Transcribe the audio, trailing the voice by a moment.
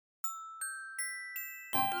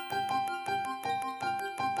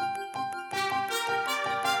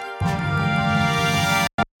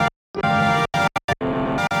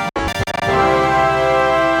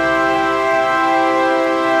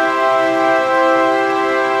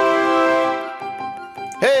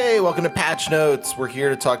welcome to Patch Notes. We're here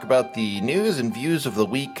to talk about the news and views of the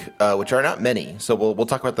week, which are not many, so we'll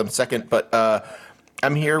talk about them in a second. But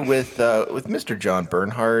I'm here with Mr. John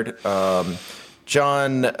Bernhard.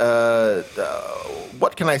 John,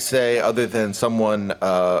 what can I say other than someone,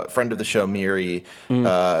 friend of the show, Miri,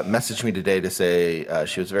 messaged me today to say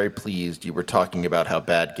she was very pleased you were talking about how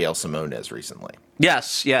bad Gail Simone is recently.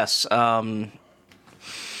 Yes. I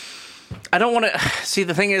don't want to... See,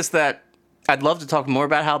 the thing is that I'd love to talk more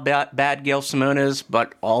about how bad Gail Simone is,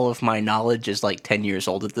 but all of my knowledge is like 10 years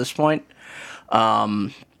old at this point.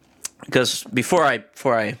 Because before I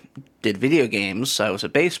did video games, I was a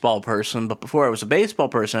baseball person, but before I was a baseball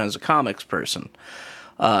person, I was a comics person.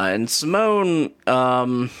 And Simone,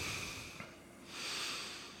 there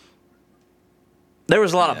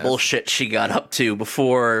was a lot of bullshit she got up to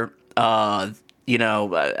before,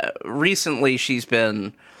 recently she's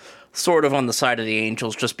been sort of on the side of the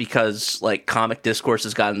Angels just because, like, comic discourse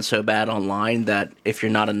has gotten so bad online that if you're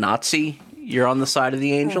not a Nazi, you're on the side of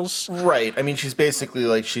the Angels. Right. I mean, she's basically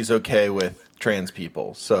like, she's okay with trans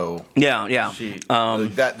people. So yeah. She,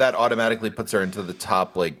 that automatically puts her into the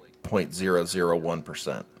top, like,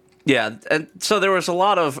 0.001%. Yeah. And so there was a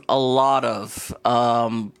lot of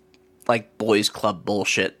like, boys club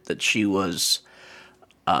bullshit that she was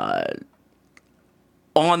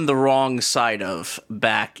on the wrong side of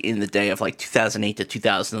back in the day of like 2008 to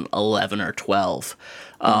 2011 or 12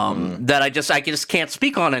 that I just can't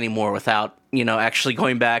speak on anymore without, actually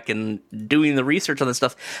going back and doing the research on this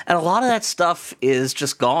stuff. And a lot of that stuff is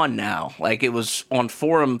just gone now. Like, it was on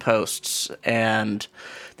forum posts and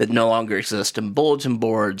that no longer exist, and bulletin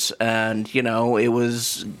boards, and, it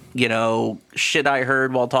was, shit I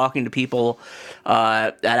heard while talking to people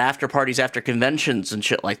at after parties after conventions and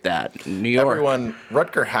shit like that in New York. Everyone,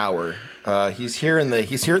 Rutger Hauer, he's here in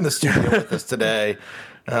the studio with us today.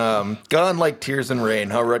 Gone like tears and rain.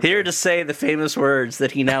 Huh, Rutger? Here to say the famous words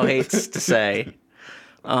that he now hates to say.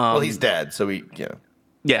 Well, he's dead, so he,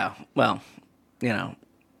 Yeah, well, it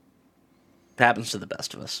happens to the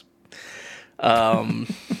best of us.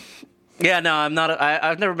 Yeah, no, I'm not.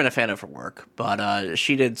 I've never been a fan of her work, but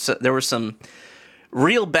she did. There was some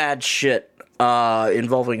real bad shit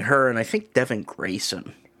involving her, and I think Devin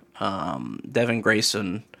Grayson. Devin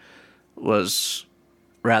Grayson was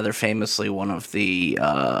rather famously one of the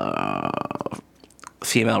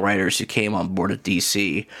female writers who came on board at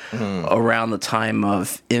DC around the time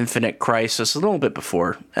of Infinite Crisis, a little bit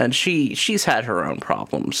before, and she's had her own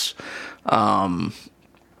problems.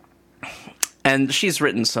 And she's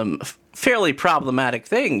written some fairly problematic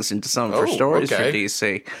things into some of her stories for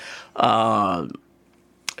DC.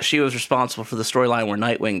 She was responsible for the storyline where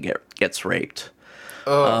Nightwing gets raped.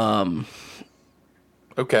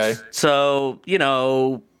 Okay. So,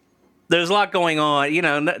 there's a lot going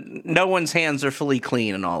on. No one's hands are fully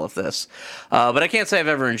clean in all of this. But I can't say I've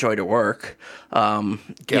ever enjoyed her work. Gail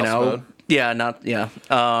Simone?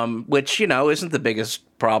 Which, isn't the biggest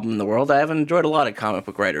problem in the world. I haven't enjoyed a lot of comic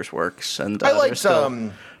book writers' works, and I liked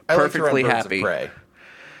perfectly her on Birds happy. of Prey.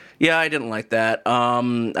 Yeah, I didn't like that.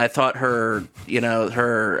 I thought her.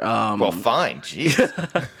 Well, fine.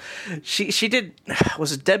 Jeez. She did.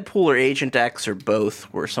 Was it Deadpool or Agent X or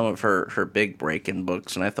both? Were some of her big break-in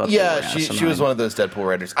books, and I thought. Yeah, she was one of those Deadpool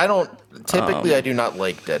writers. I do not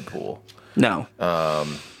like Deadpool. No.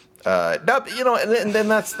 And then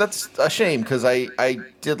that's a shame because I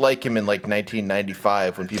did like him in like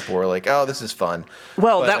 1995 when people were like, "Oh, this is fun."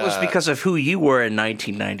 Well, that was because of who you were in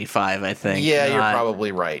 1995, I think. Yeah, you're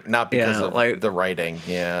probably right. Not because of the writing.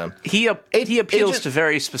 Yeah, he appeals to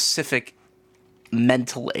very specific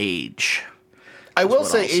mental age. I will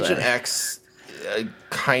say, Agent X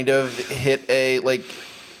kind of hit a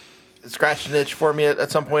scratched an itch for me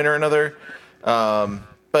at some point or another.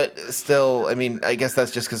 But still, I mean, I guess that's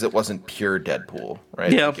just because it wasn't pure Deadpool,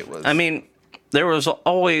 right? Yeah, I mean, there was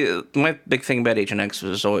always... My big thing about Agent X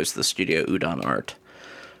was always the Studio Udon art.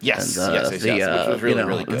 Yes, and, yes, which was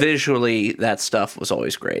really good. Visually, that stuff was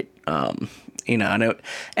always great. And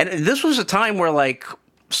this was a time where, like,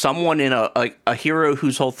 someone in a hero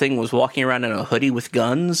whose whole thing was walking around in a hoodie with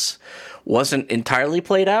guns wasn't entirely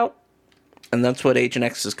played out. And that's what Agent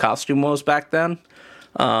X's costume was back then.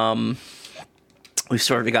 We've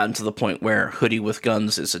sort of gotten to the point where hoodie with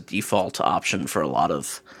guns is a default option for a lot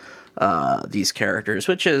of these characters,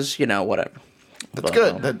 which is, whatever. That's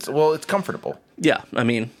good. It's comfortable. Yeah, I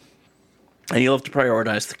mean, and you'll have to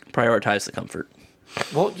prioritize the comfort.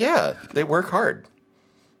 Well, yeah, they work hard.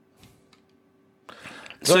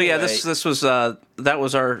 So yeah, anyway, this was that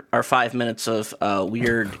was our 5 minutes of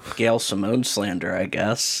weird Gail Simone slander, I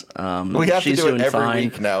guess. we have to she's do it doing every fine.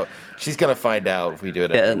 week now. She's gonna find out if we do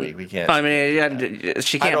it every week. We can't. I mean, yeah,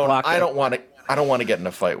 she can't block. I don't want to. I don't want to get in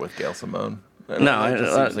a fight with Gail Simone. No, it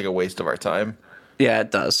just seems like a waste of our time. Yeah,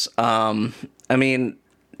 it does. I mean,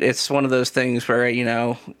 it's one of those things where,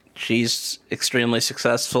 she's extremely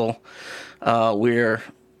successful. We're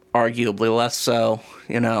arguably less so,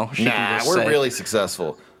 We're really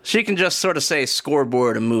successful. She can just sort of say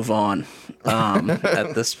scoreboard and move on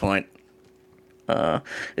at this point.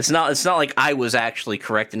 It's not like I was actually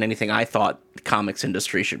correct in anything I thought the comics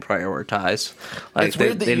industry should prioritize. Like, It's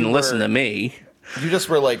weird that they didn't you listen were- to me. You just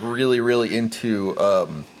were like really, really into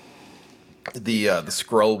the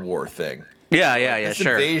Skrull War thing. Yeah, This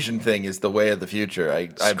sure. invasion thing is the way of the future.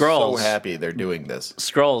 I'm so Skrulls. happy they're doing this.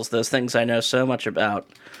 Skrulls, those things I know so much about.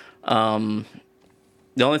 The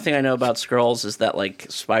only thing I know about Skrulls is that like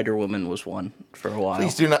Spider-Woman was one for a while.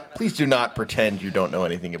 Please do not pretend you don't know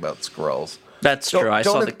anything about Skrulls. That's true. I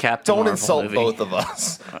saw the Captain Don't Marvel insult movie. both of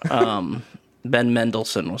us. Ben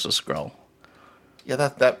Mendelsohn was a Skrull, Yeah,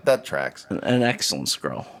 that tracks. an excellent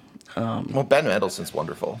Skrull. Well, Ben Mendelsohn's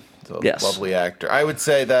wonderful. He's a Yes. lovely actor. I would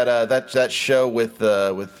say that that show with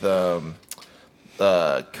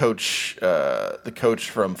coach the coach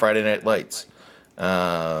from Friday Night Lights,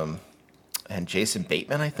 and Jason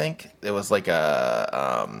Bateman. I think it was like it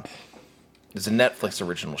was a Netflix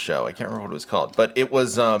original show. I can't remember what it was called, but it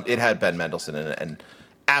was it had Ben Mendelsohn in it, and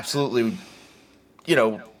absolutely,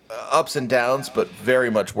 ups and downs, but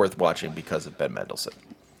very much worth watching because of Ben Mendelsohn.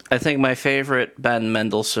 I think my favorite Ben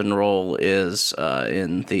Mendelsohn role is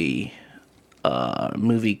in the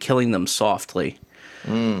movie Killing Them Softly,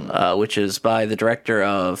 which is by the director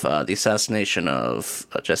of the assassination of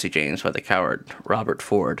Jesse James by the coward Robert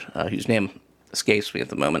Ford, whose name escapes me at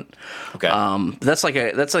the moment. Okay. That's like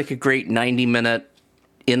a great 90-minute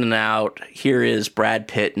in and out. Here is Brad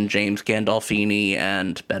Pitt and James Gandolfini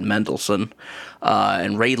and Ben Mendelsohn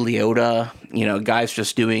and Ray Liotta. Guys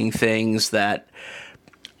just doing things that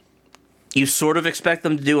you sort of expect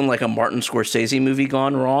them to do in like a Martin Scorsese movie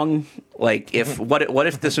gone wrong. Like what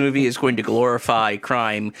if this movie is going to glorify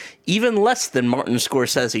crime even less than Martin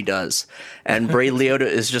Scorsese does, and Ray Liotta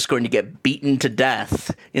is just going to get beaten to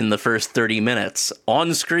death in the first 30 minutes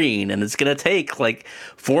on screen, and it's going to take like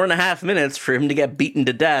 4.5 minutes for him to get beaten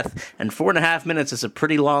to death, and 4.5 minutes is a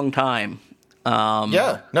pretty long time.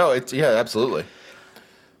 Absolutely.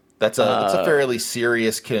 That's a fairly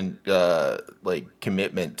serious commitment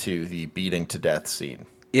to the beating to death scene.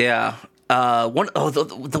 Yeah. One of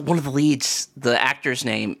the leads, the actor's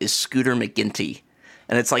name is Scooter McGinty.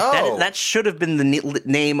 And it's like, that should have been the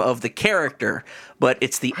name of the character, but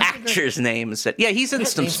it's the actor's name instead. Yeah, he's in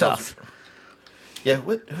some stuff. Yeah,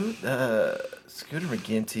 Scooter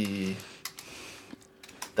McGinty.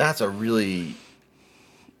 That's a really...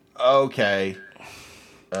 Okay.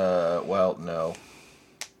 Well, no.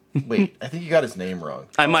 Wait, I think you got his name wrong.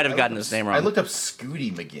 I might have gotten his name wrong. I looked up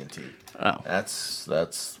Scooty McGinty. Oh. That's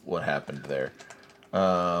what happened there.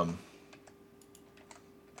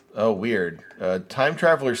 Weird. Time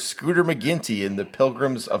traveler Scooter McGinty in the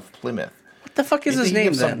Pilgrims of Plymouth. What the fuck is his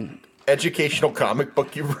name then? Educational comic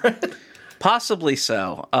book you read? Possibly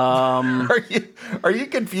so. Are you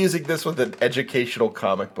confusing this with an educational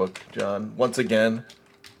comic book, John? Once again?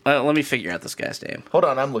 Let me figure out this guy's name. Hold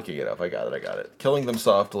on, I'm looking it up. I got it. Killing Them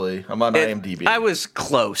Softly. I'm on IMDb. I was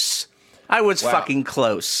close. I was fucking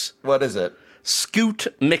close. What is it? Scoot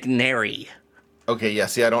McNairy. Okay, yeah,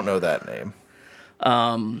 see, I don't know that name.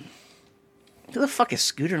 Who the fuck is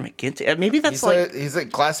Scooter McGinty? Maybe that's He's a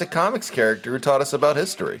classic comics character who taught us about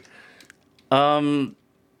history.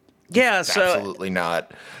 Yeah, so... Absolutely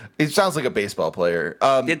not. It sounds like a baseball player.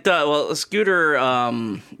 It does. Well, Scooter.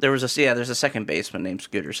 There's a second baseman named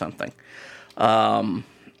Scooter something.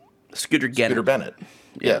 Scooter Gennett. Scooter Bennett.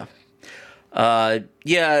 Yeah. Scooter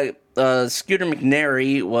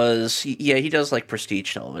McNairy was. He does like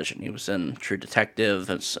prestige television. He was in True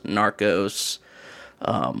Detective, it's Narcos,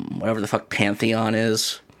 whatever the fuck Pantheon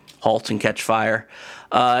is, Halt and Catch Fire.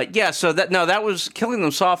 So that was Killing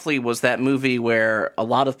Them Softly was that movie where a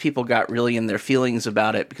lot of people got really in their feelings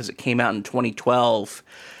about it because it came out in 2012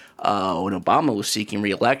 when Obama was seeking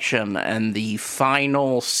re-election, and the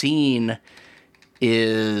final scene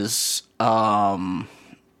is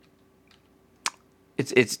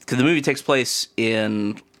it's the movie takes place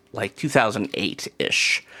in like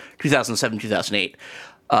 2008-ish, 2007, 2008,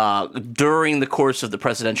 during the course of the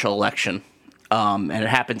presidential election, and it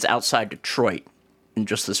happens outside Detroit. In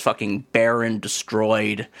just this fucking barren,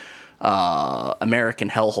 destroyed American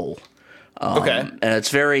hellhole. Okay. And it's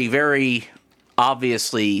very, very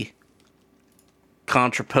obviously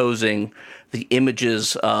contraposing the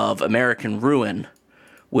images of American ruin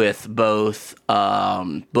with both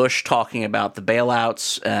Bush talking about the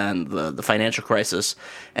bailouts and the financial crisis,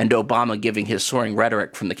 and Obama giving his soaring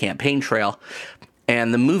rhetoric from the campaign trail.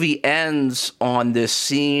 And the movie ends on this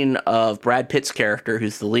scene of Brad Pitt's character,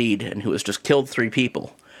 who's the lead and who has just killed 3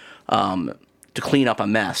 people, to clean up a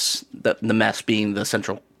mess, the mess being the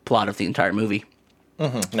central plot of the entire movie.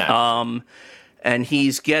 Mm-hmm. Nice. And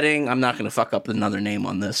he's getting, I'm not going to fuck up another name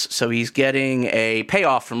on this, so he's getting a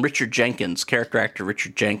payoff from Richard Jenkins, character actor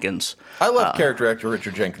Richard Jenkins. I love character actor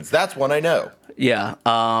Richard Jenkins. That's one I know. Yeah.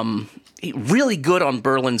 Really good on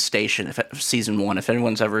Berlin Station, season 1. If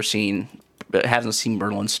anyone's ever hasn't seen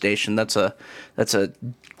Berlin Station, that's a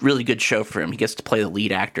really good show for him. He gets to play the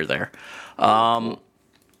lead actor there.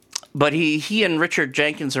 But he and Richard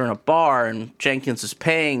Jenkins are in a bar, and Jenkins is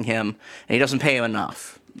paying him, and he doesn't pay him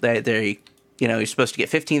enough. He's supposed to get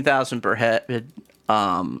 $15,000 per head,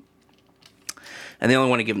 and they only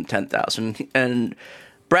want to give him $10,000. And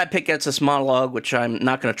Brad Pitt gets this monologue, which I'm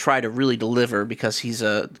not going to try to really deliver because he's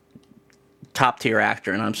a top tier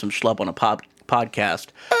actor, and I'm some schlub on a podcast.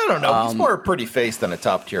 I don't know. He's more a pretty face than a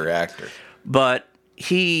top tier actor. But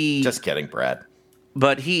he just kidding, Brad.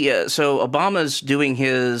 But so Obama's doing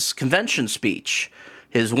his convention speech,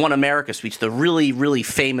 his One America speech, the really, really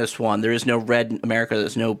famous one. There is no red America,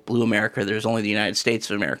 there's no blue America, there's only the United States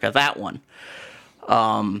of America, that one.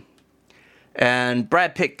 And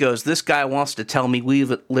Brad Pitt goes, "This guy wants to tell me we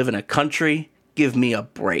live in a country? Give me a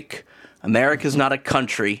break. America's not a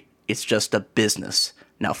country, it's just a business.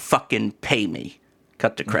 Now fucking pay me."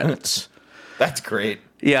 Cut to credits. That's great.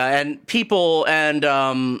 Yeah, and people weren't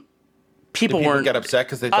get upset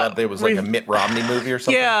because they thought there was like a Mitt Romney movie or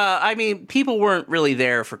something. Yeah, I mean, people weren't really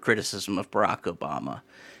there for criticism of Barack Obama.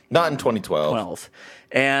 Not in 2012.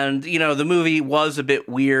 And, the movie was a bit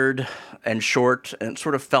weird and short and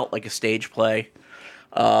sort of felt like a stage play.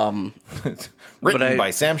 Written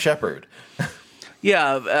by Sam Shepard.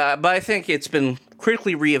 Yeah, but I think it's been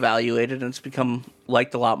critically reevaluated and it's become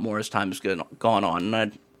liked a lot more as time has gone on.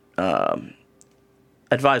 And I'd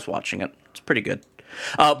advise watching it. It's pretty good.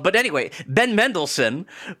 But anyway, Ben Mendelsohn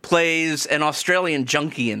plays an Australian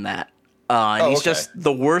junkie in that. And he's just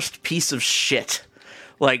the worst piece of shit.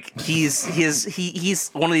 Like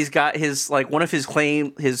he's one of these guys. One of his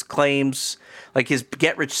claims, like his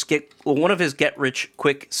one of his get rich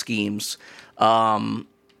quick schemes,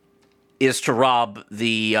 is to rob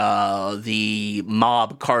the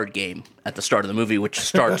mob card game at the start of the movie, which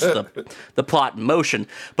starts the plot in motion.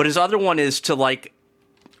 But his other one is to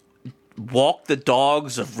walk the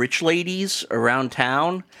dogs of rich ladies around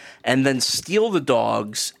town and then steal the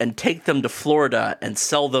dogs and take them to Florida and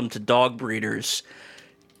sell them to dog breeders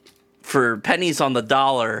for pennies on the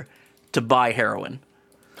dollar to buy heroin.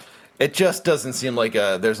 It just doesn't seem like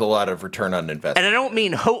there's a lot of return on investment. And I don't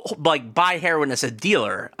mean buy heroin as a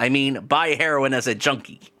dealer. I mean buy heroin as a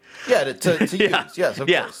junkie. Yeah, to use. Yes, of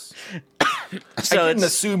course. So I didn't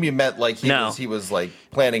assume you meant he was like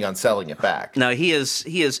planning on selling it back. No, he is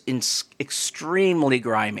extremely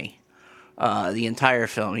grimy. The entire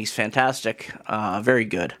film, he's fantastic, very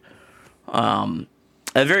good.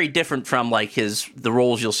 Very different from the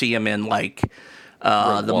roles you'll see him in,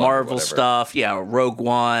 the Marvel stuff, Rogue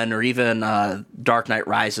One, or even Dark Knight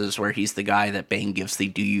Rises, where he's the guy that Bane gives the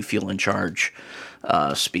 "Do you feel in charge"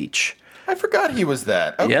 speech. I forgot he was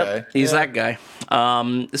that. Okay. Yep, he's that guy.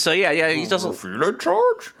 He doesn't feel in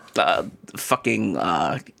charge.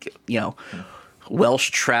 Welsh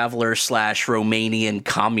traveler / Romanian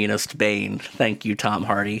communist Bane. Thank you, Tom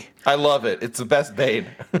Hardy. I love it. It's the best Bane.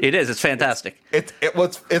 It is. It's fantastic. It's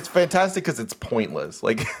fantastic because it's pointless.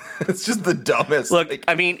 It's just the dumbest. Look,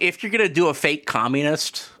 I mean, if you're gonna do a fake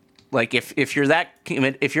communist, if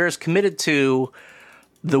you're as committed to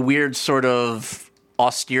the weird sort of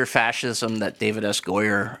austere fascism that David S.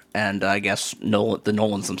 Goyer and I guess the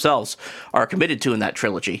Nolans themselves are committed to in that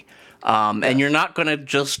trilogy, and you're not gonna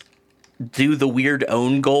just do the weird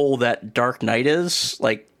own goal that Dark Knight is.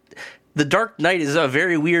 The Dark Knight is a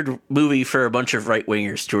very weird movie for a bunch of right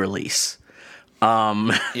wingers to release. Well,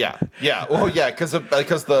 because of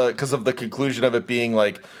the conclusion of it being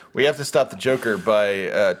we have to stop the Joker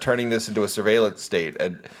by turning this into a surveillance state,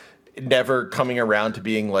 and never coming around to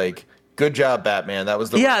being good job, Batman. That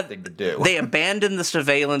was the right thing to do. They abandoned the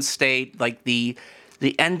surveillance state. The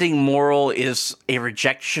ending moral is a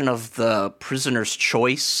rejection of the prisoner's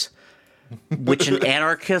choice, which an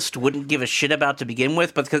anarchist wouldn't give a shit about to begin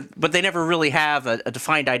with, but they never really have a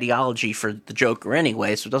defined ideology for the Joker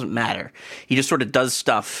anyway, so it doesn't matter. He just sort of does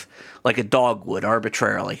stuff like a dog would,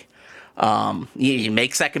 arbitrarily. He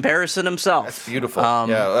makes that comparison himself. That's beautiful.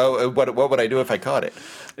 Yeah. Oh, what would I do if I caught it?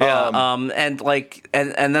 Yeah.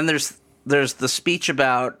 And then there's the speech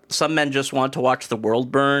about some men just want to watch the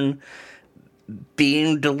world burn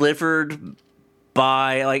being delivered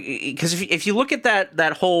by, like, because if you look at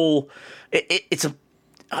that whole,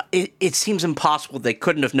 it seems impossible they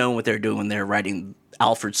couldn't have known what they're doing when they're writing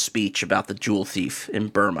Alfred's speech about the jewel thief in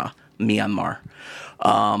Burma, Myanmar,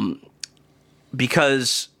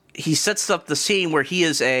 because he sets up the scene where he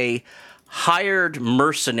is a hired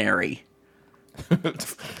mercenary,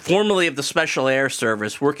 formerly of the Special Air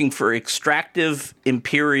Service, working for extractive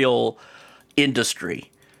imperial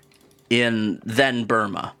industry in then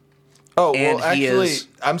Burma. Oh, well, actually,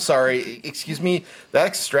 I'm sorry. Excuse me. That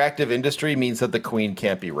extractive industry means that the queen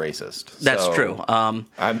can't be racist. That's true.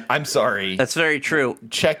 I'm sorry. That's very true.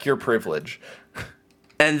 Check your privilege.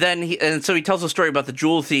 And so he tells a story about the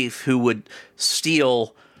jewel thief who would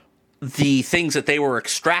steal the things that they were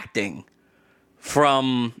extracting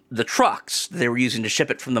from the trucks they were using to ship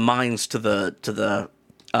it from the mines to the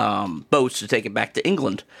boats to take it back to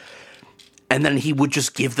England. And then he would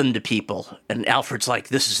just give them to people. And Alfred's like,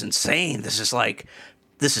 this is insane. This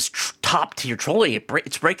is top tier trolling.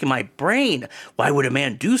 It's breaking my brain. Why would a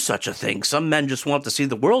man do such a thing? Some men just want to see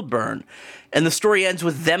the world burn. And the story ends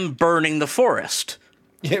with them burning the forest.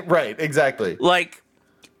 Yeah, right, exactly. Like,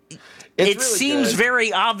 it really seems good.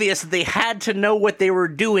 very obvious that they had to know what they were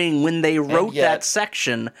doing when they wrote that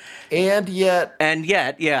section. And yet,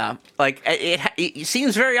 yeah. Like, it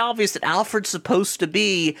seems very obvious that Alfred's supposed to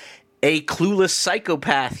be a clueless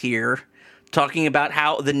psychopath here, talking about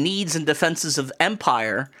how the needs and defenses of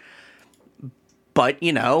empire, but,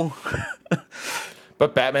 you know...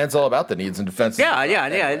 But Batman's all about the needs and defenses. Yeah,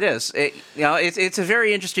 it is. It's a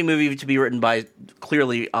very interesting movie to be written by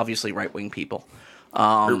clearly, obviously, right-wing people.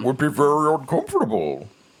 It would be very uncomfortable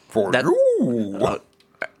for you.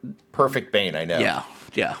 Perfect Bane, I know. Yeah.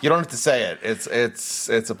 You don't have to say it.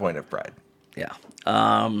 It's a point of pride. Yeah.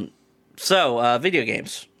 So, video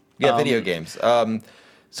games. Yeah, video games.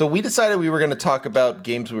 So we decided we were going to talk about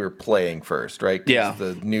games we were playing first, right? 'Cause Yeah.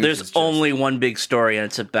 the news There's is just... only one big story, and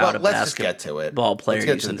it's about Let's just get to it. basketball player Let's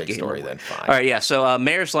get to using the big Game story Boy. then. Fine. All right, yeah. So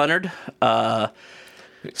Mayers Leonard,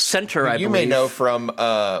 center, I believe. You may know from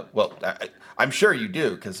I'm sure you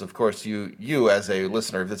do, because of course you as a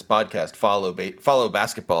listener of this podcast follow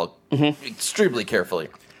basketball extremely carefully.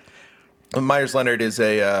 Myers Leonard is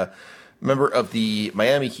a member of the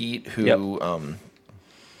Miami Heat who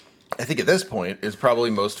I think at this point is probably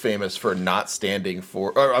most famous for not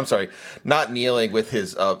kneeling with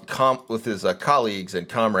his colleagues and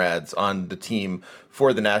comrades on the team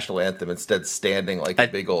for the national anthem, instead standing like a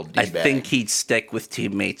big old D-bag. I think he'd stick with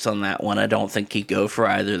teammates on that one. I don't think he'd go for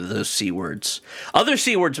either of those C words. Other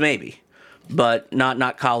C words maybe, but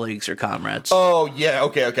not colleagues or comrades. Oh yeah,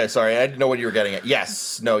 okay. Sorry, I didn't know what you were getting at.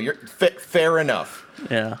 Yes, no, you're fair enough.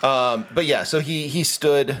 Yeah. But yeah, so he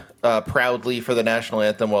stood proudly for the national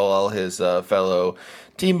anthem while all his fellow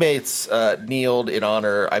teammates kneeled in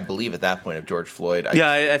honor, I believe, at that point of George Floyd.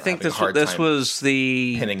 I think this was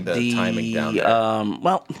the pinning the timing down there.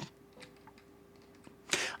 Well,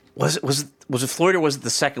 was it Floyd or was it the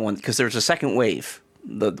second one? Because there was a second wave.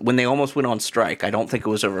 When they almost went on strike, I don't think it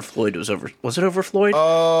was over Floyd. Was it over Floyd?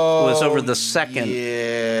 Oh, it was over the second.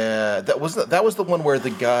 Yeah, that was the one where the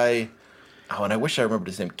guy. Oh, and I wish I remembered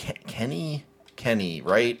his name. Kenny,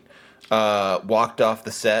 right? Walked off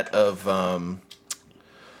the set of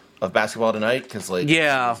Basketball Tonight because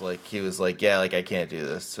he was like, I can't do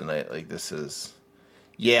this tonight. Like, this is.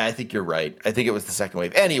 Yeah, I think you're right. I think it was the second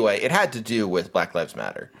wave. Anyway, it had to do with Black Lives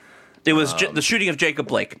Matter. It was the shooting of Jacob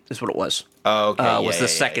Blake is what it was. Oh, okay. Was the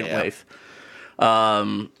second wave.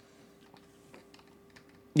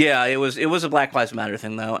 Yeah, it was a Black Lives Matter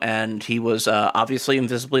thing though, and he was obviously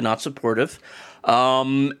invisibly not supportive,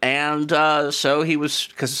 and so he was,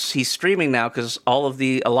 because he's streaming now, because a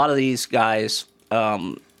lot of these guys,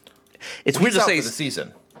 it's weird to say for the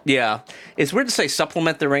season. Yeah, it's weird to say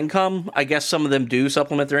supplement their income. I guess some of them do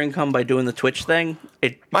supplement their income by doing the Twitch thing.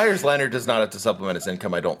 Myers Leonard does not have to supplement his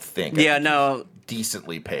income, I don't think. No.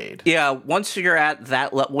 Decently paid. Yeah, once you're at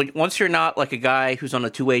that level, once you're not like a guy who's on a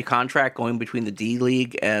two-way contract going between the D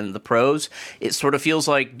League and the pros, it sort of feels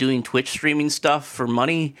like doing Twitch streaming stuff for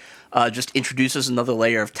money just introduces another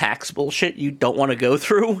layer of tax bullshit you don't want to go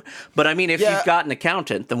through. But I mean, if you've got an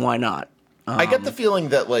accountant, then why not? I get the feeling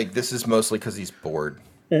that like this is mostly because he's bored.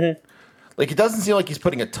 Mm-hmm. Like, it doesn't seem like he's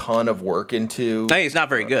putting a ton of work into. No, he's not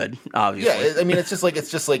very good, obviously. Yeah, I mean, it's just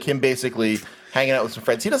like him basically hanging out with some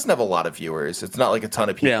friends. He doesn't have a lot of viewers. It's not like a ton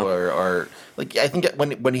of people are like. I think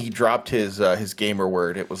when he dropped his gamer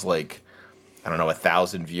word, it was like I don't know,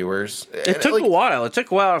 1,000 viewers. It took a while. It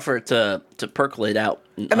took a while for it to percolate out.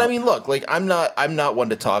 And I mean, look, like I'm not one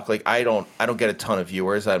to talk. Like I don't get a ton of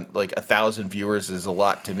viewers. I'm like 1,000 viewers is a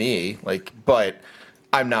lot to me. Like, but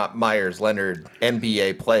I'm not Myers Leonard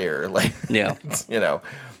NBA player. Like, Yeah. you know,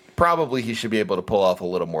 probably he should be able to pull off a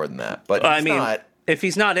little more than that. But I mean, if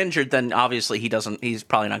he's not injured, then obviously he's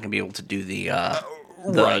probably not going to be able to do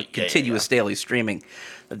the continuous daily streaming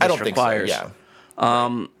that this I don't requires. think so.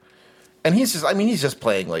 Yeah. And he's just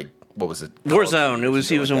playing like, what was it? Warzone.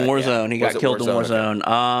 He was in Warzone. Yeah. He got killed in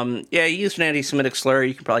Warzone. Yeah, he used an anti-Semitic slur.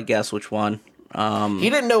 You can probably guess which one. He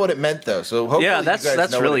didn't know what it meant though. So hopefully yeah, you guys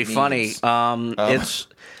that's know really what it funny. means.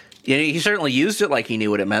 He certainly used it like he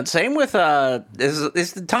knew what it meant. Same with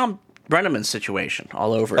is the Tom Brenneman situation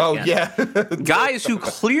all over again. Oh yeah, guys who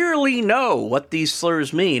clearly know what these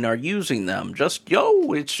slurs mean are using them.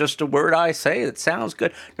 It's just a word I say that sounds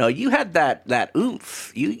good. No, you had that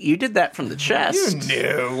oomph. You did that from the chest. You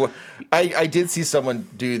knew. I did see someone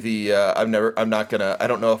do the. I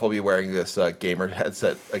don't know if I'll be wearing this gamer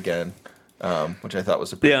headset again, which I thought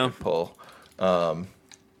was a pretty good pull. Tom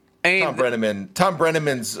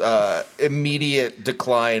Brenneman's immediate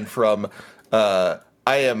decline from.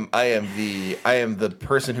 I am the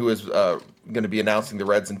person who is going to be announcing the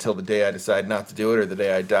Reds until the day I decide not to do it or the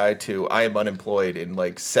day I die to. I am unemployed in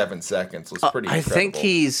like 7 seconds. It was pretty incredible. I think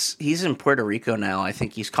he's in Puerto Rico now. I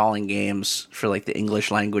think he's calling games for like the English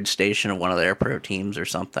language station of one of their pro teams or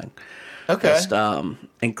something. Okay. Just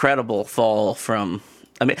incredible fall from.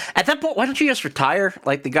 I mean, at that point, why don't you just retire?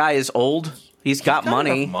 Like the guy is old. He's got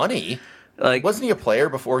money. Enough money. Like wasn't he a player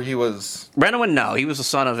before he was? Brenneman? No, he was the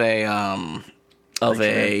son of a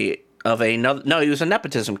no, he was a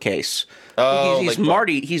nepotism case. Oh, he's like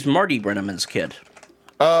Marty. He's Marty Brenneman's kid.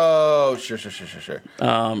 Oh, sure.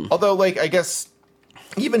 Although, like, I guess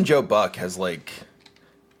even Joe Buck has like,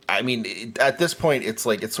 I mean, at this point, it's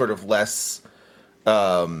like it's sort of less.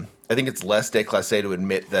 I think it's less déclassé to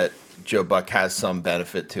admit that Joe Buck has some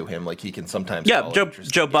benefit to him. Like he can sometimes. Yeah,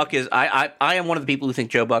 Joe Buck is. I am one of the people who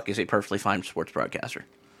think Joe Buck is a perfectly fine sports broadcaster.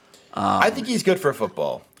 I think he's good for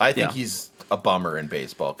football. I think he's a bummer in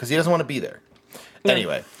baseball because he doesn't want to be there.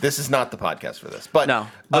 Anyway, this is not the podcast for this. But no,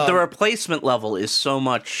 but the replacement level is so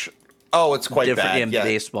much. Oh, it's quite different bad in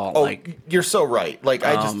baseball. Oh, you're so right. Like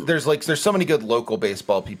there's so many good local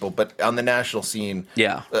baseball people, but on the national scene,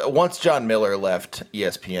 once John Miller left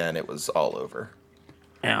ESPN, it was all over.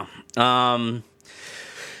 Yeah.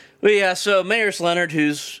 But yeah, so Mayers Leonard,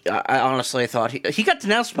 who's I honestly thought he got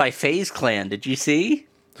denounced by FaZe Clan. Did you see?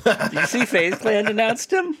 Did you see FaZe Clan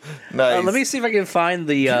denounced him? Nice. Let me see if I can find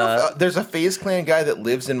the. There's a FaZe Clan guy that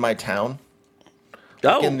lives in my town.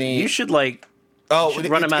 You should run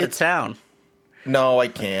him out of town. No, I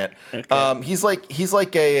can't. Okay. He's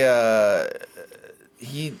like a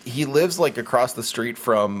he lives like across the street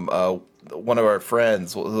from one of our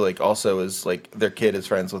friends who like also is like their kid is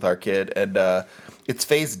friends with our kid, and it's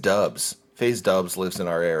FaZe Dubs. FaZe Dubs lives in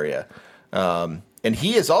our area. And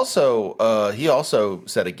he is also he also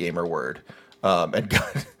said a gamer word and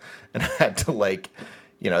had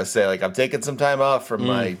to say like I'm taking some time off from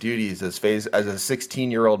my duties as a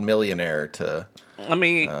 16-year-old millionaire to. Let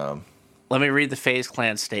me read the FaZe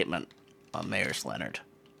Clan statement on Mayers Leonard.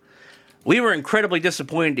 We were incredibly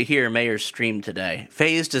disappointed to hear Mayers stream today.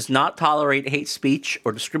 FaZe does not tolerate hate speech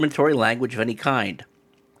or discriminatory language of any kind.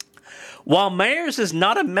 While Mayers is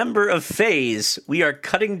not a member of FaZe, we are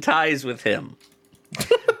cutting ties with him.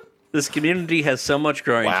 This community has so much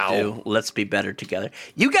growing to do. Let's be better together.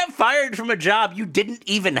 You got fired from a job you didn't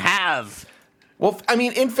even have. Well, I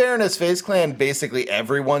mean, in fairness, FaZe Clan, basically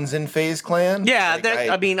everyone's in FaZe Clan. Yeah,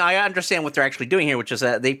 I understand what they're actually doing here, which is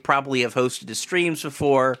that they probably have hosted the streams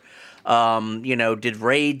before, did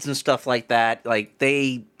raids and stuff like that. Like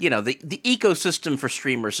the ecosystem for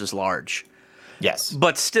streamers is large. Yes.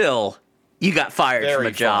 But still, you got fired from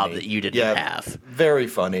a job that you didn't have. Very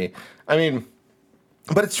funny. I mean,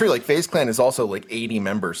 but it's true. Like FaZe Clan is also like 80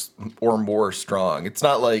 members or more strong. It's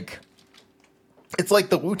not like it's like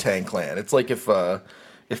the Wu-Tang Clan. It's like if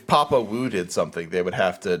Papa Wu did something, they would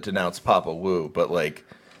have to denounce Papa Wu. But like,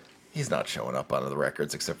 he's not showing up on the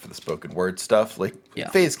records except for the spoken word stuff. Like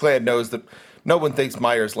FaZe Clan knows that no one thinks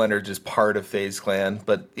Myers Leonard is part of FaZe Clan,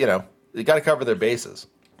 but you got to cover their bases.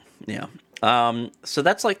 Yeah. So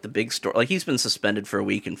that's like the big story. Like he's been suspended for a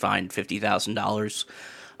week and fined $50,000.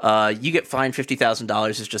 You get fined $50,000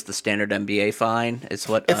 is just the standard NBA fine. It's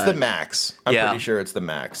the max. I'm pretty sure it's the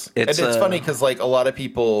max. And it's funny because like a lot of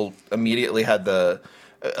people immediately had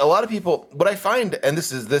what I find, and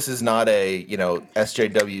this is not a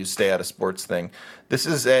SJW stay out of sports thing. This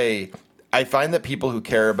is I find that people who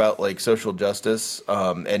care about like social justice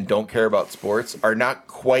and don't care about sports are not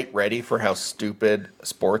quite ready for how stupid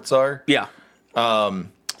sports are. Yeah.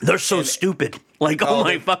 They're so stupid. Like, oh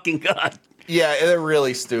my fucking God. Yeah, they're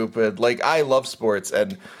really stupid. Like, I love sports,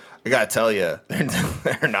 and I gotta tell you,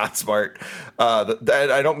 they're not smart.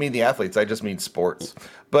 I don't mean the athletes; I just mean sports.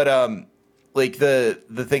 But like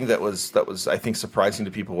the thing that was I think surprising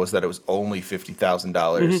to people was that it was only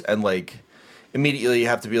 $50,000, and like immediately you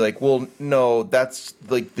have to be like, well, no, that's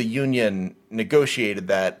like the union negotiated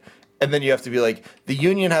that. And then you have to be like, the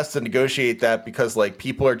union has to negotiate that because like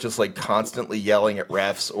people are just like constantly yelling at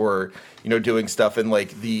refs or, you know, doing stuff. And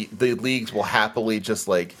like the leagues will happily just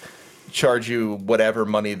like charge you whatever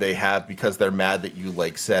money they have because they're mad that you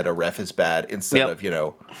like said a ref is bad instead of, you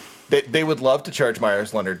know, they would love to charge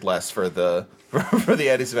Myers Leonard less for the for the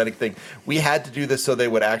anti-Semitic thing. We had to do this so they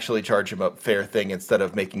would actually charge him a fair thing instead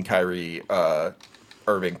of making Kyrie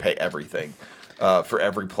Irving pay everything for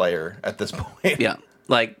every player at this point. Yeah.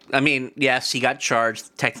 Like, I mean, yes, he got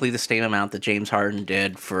charged technically the same amount that James Harden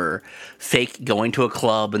did for fake going to a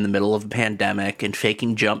club in the middle of a pandemic and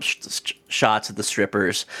faking jump shots at the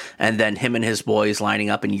strippers, and then him and his boys lining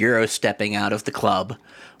up and Euro stepping out of the club.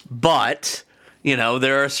 But, you know,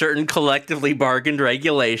 there are certain collectively bargained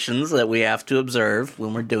regulations that we have to observe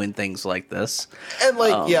when we're doing things like this. And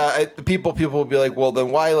like, people will be like, well, then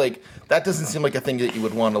why like that doesn't seem like a thing that you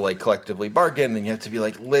would want to like collectively bargain. And you have to be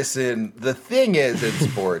like, listen, the thing is in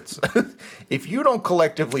sports, if you don't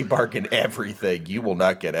collectively bargain everything, you will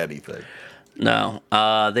not get anything. No,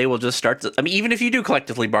 they will just start to. I mean, even if you do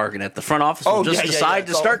collectively bargain it, the front office will just decide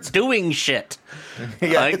to start doing shit.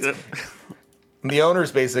 The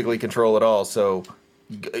owners basically control it all. So,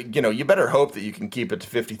 you know, you better hope that you can keep it to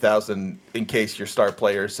 50,000 in case your star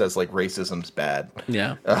player says like racism's bad.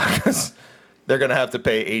 Yeah. 'Cause they're going to have to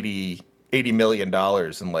pay $80 million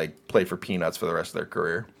and like play for peanuts for the rest of their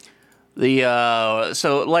career.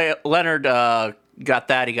 So Leonard got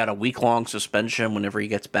that. He got a week-long suspension whenever he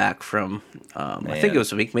gets back from, I think it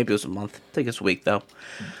was a week, maybe it was a month. I think it's a week, though.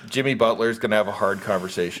 Jimmy Butler's going to have a hard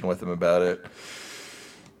conversation with him about it.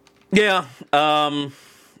 Yeah.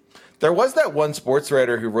 There was that one sports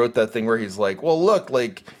writer who wrote that thing where he's like, well, look,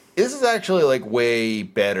 like, this is actually like way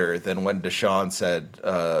better than when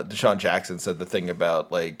Deshaun Jackson said the thing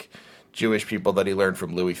about like Jewish people that he learned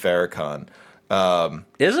from Louis Farrakhan.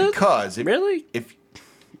 Is it? Because really?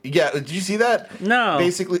 Did you see that? No.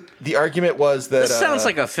 Basically, the argument was that this sounds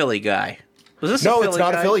like a Philly guy. Was this? No, it's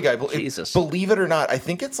not a Philly guy. Jesus. Believe it or not, I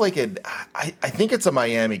think it's like I think it's a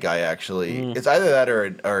Miami guy actually. It's either that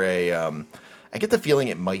or a. I get the feeling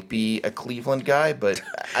it might be a Cleveland guy, but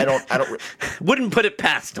I don't. Wouldn't put it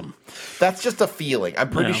past him. That's just a feeling. I'm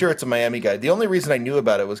pretty sure it's a Miami guy. The only reason I knew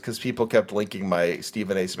about it was because people kept linking my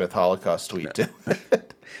Stephen A. Smith Holocaust tweet to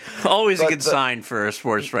it. Always a good sign for a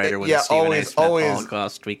sports writer when Stephen A. Smith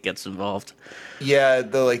Holocaust tweet gets involved. Yeah,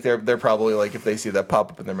 they're probably like, if they see that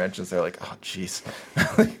pop up in their mentions, they're like, oh, jeez.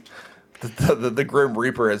 the Grim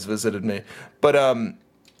Reaper has visited me. But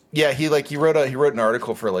yeah, he wrote an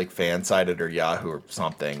article for like Fansided or Yahoo or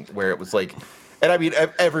something where it was like, and I mean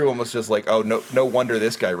everyone was just like, oh no wonder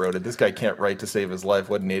this guy wrote it. This guy can't write to save his life.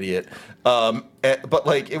 What an idiot. But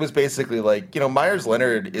like it was basically like, you know, Myers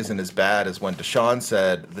Leonard isn't as bad as when Deshaun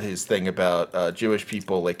said his thing about Jewish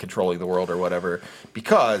people like controlling the world or whatever.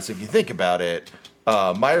 Because if you think about it,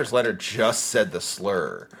 Myers Leonard just said the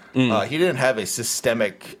slur. He didn't have a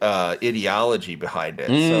systemic ideology behind it.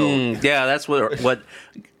 So yeah, that's what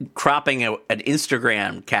cropping an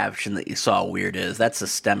Instagram caption that you saw weird is. That's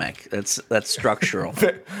systemic. That's structural.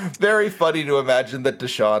 Very funny to imagine that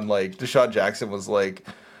Deshaun Jackson was like,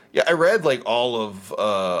 yeah, I read like all of.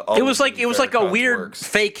 It was like a weird works.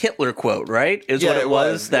 fake Hitler quote, right? Is what it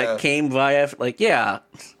was that came via like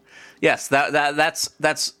Yes,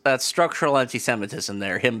 that's structural anti-Semitism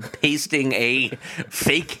there. Him pasting a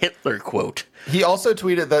fake Hitler quote. He also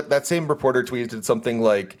tweeted that same reporter tweeted something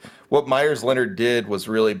like, "What Myers Leonard did was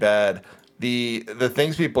really bad. The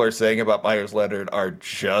things people are saying about Myers Leonard are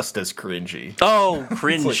just as cringy." Oh,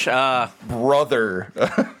 cringe, like, brother.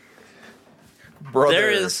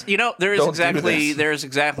 There is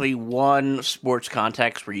exactly one sports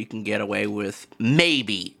context where you can get away with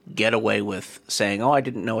saying, "Oh, I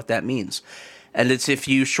didn't know what that means," and it's if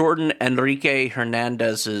you shorten Enrique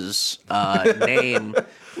Hernandez's name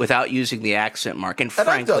without using the accent mark. And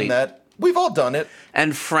frankly, I've done that. We've all done it.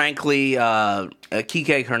 And frankly,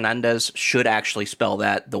 Kike Hernandez should actually spell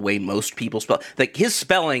that the way most people spell. Like his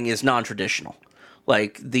spelling is non-traditional.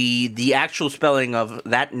 Like the actual spelling of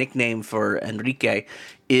that nickname for Enrique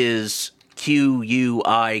is Quique.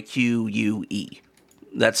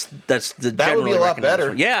 That's the That would be generally a lot recognized better.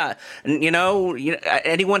 one. Yeah, and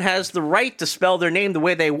anyone has the right to spell their name the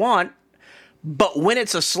way they want. But when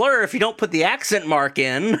it's a slur, if you don't put the accent mark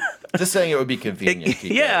in, Just saying it would be convenient.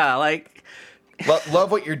 TK. yeah, like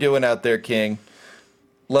Love what you're doing out there, King.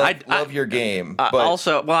 Love your game. But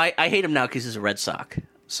also, well, I hate him now because he's a Red Sox.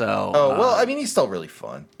 So I mean, he's still really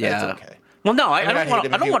fun. yeah, That's okay. Well, no, I mean, don't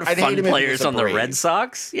want. I don't want I'd hate fun him if he players was a on the Brave. Red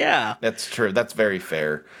Sox. Yeah, That's true. That's very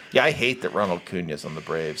fair. Yeah, I hate that Ronald Acuña's on the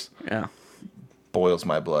Braves. yeah. Boils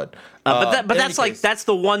my blood. But in that's any like case- that's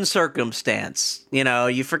the one circumstance.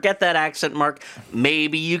 You forget that accent mark.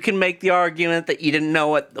 Maybe you can make the argument that you didn't know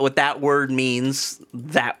what that word means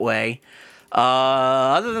that way.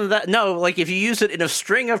 Other than that, no. Like if you use it in a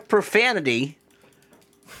string of profanity,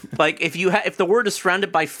 like if the word is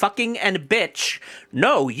surrounded by fucking and bitch,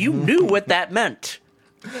 no, you knew what that meant.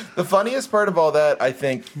 The funniest part of all that, I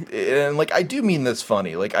think, and like I do mean this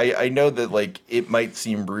funny. Like I know that like it might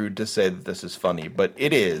seem rude to say that this is funny, but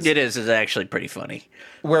it is. It is. It's actually pretty funny.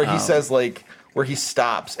 Where he says like where he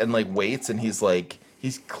stops and like waits and he's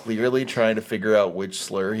clearly trying to figure out which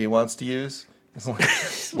slur he wants to use. He's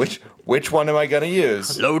like, which one am I gonna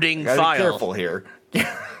use? Loading Gotta file. be careful here.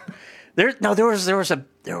 There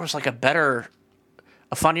was like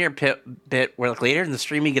a funnier bit where like later in the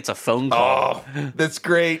stream he gets a phone call. Oh, that's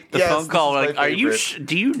great. The phone call, like, are you?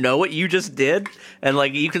 Do you know what you just did? And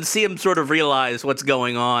like you can see him sort of realize what's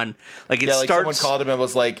going on. Like it Yeah, like starts. someone called him and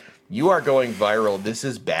was like, "You are going viral. This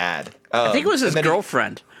is bad." I think it was his and then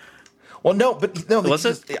girlfriend. Well, no, but no. Was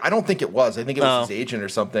it? I don't think it was. I think it was his agent or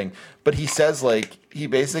something. But he says like he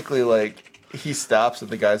basically like he stops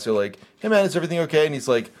and the guys are like, "Hey man, is everything okay?" And he's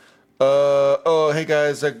like, oh hey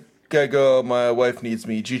guys, I gotta go. My wife needs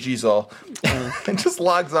me. GG's all," and just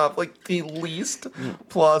logs off like the least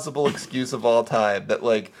plausible excuse of all time. That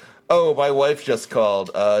like, oh, my wife just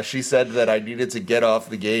called. She said that I needed to get off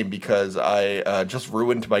the game because I just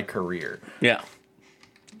ruined my career. Yeah,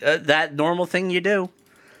 that normal thing you do.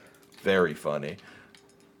 Very funny.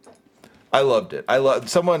 I loved it. I saw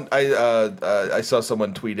someone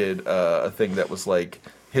tweeted a thing that was like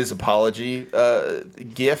his apology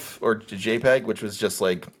GIF or JPEG, which was just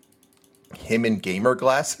like him in gamer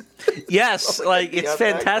glass, Yes, like it's Yeah,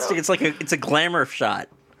 fantastic. background. It's a glamour shot.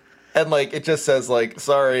 and like it just says like,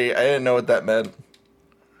 "Sorry, I didn't know what that meant.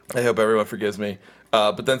 I hope everyone forgives me."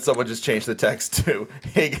 But then someone just changed the text to,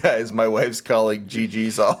 "Hey guys, my wife's calling.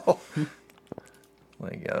 GG's all."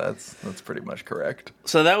 Like, yeah, that's pretty much correct.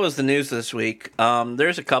 So that was the news this week.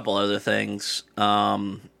 There's a couple other things.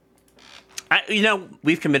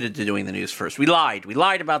 We've committed to doing the news first. We lied. We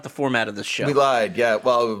lied about the format of the show. We lied, yeah.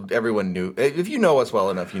 Well, everyone knew. If you know us well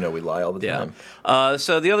enough, you know we lie all the time.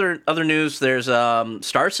 So the other news, there's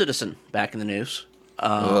Star Citizen back in the news.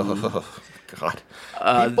 Oh, God,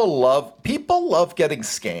 people love getting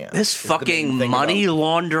scammed. This is the main fucking thing money about-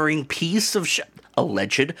 laundering piece of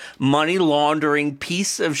alleged money laundering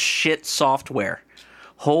piece of shit software.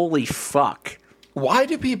 Holy fuck. Why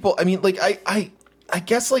do people? I mean, like I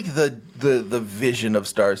guess like the vision of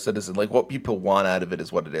Star Citizen, like what people want out of it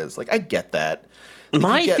is what it is. Like I get that. Like,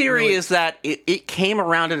 My you get theory really- is that it came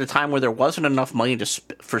around at a time where there wasn't enough money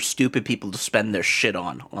for stupid people to spend their shit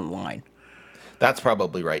online. That's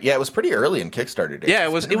probably right. Yeah, it was pretty early in Kickstarter days. Yeah,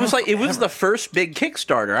 It's it been was around like it was forever. the first big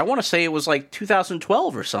Kickstarter. I want to say it was like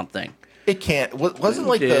 2012 or something. It can't. Wasn't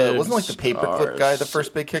like the paperclip guy the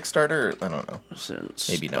first big Kickstarter? I don't know. Since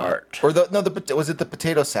Maybe start. not. Or was it the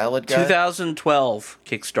potato salad guy? 2012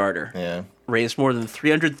 Kickstarter. Yeah. Raised more than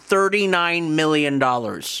 $339 million.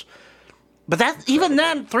 But even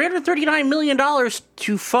then, $339 million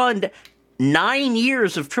to fund 9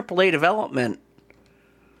 years of AAA development.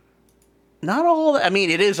 Not all. I mean,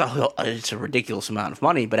 it's a ridiculous amount of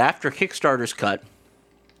money. But after Kickstarter's cut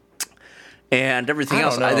and everything I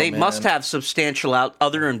else, don't know, they man. must have substantial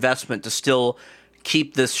other investment to still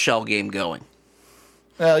keep this shell game going.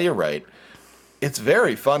 Well, you're right. It's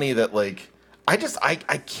very funny that like I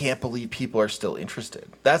can't believe people are still interested.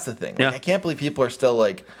 That's the thing. Like, Yeah. I can't believe people are still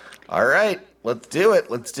like, all right, let's do it.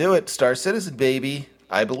 Let's do it. Star Citizen, baby.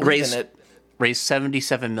 I believe in it. Raised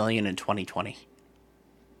 $77 million in 2020.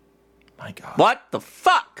 My God. What the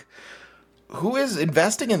fuck? Who is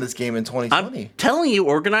investing in this game in 2020? I'm telling you,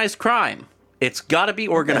 organized crime. It's got to be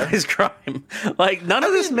organized crime. Like none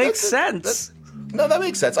of this makes sense. No, that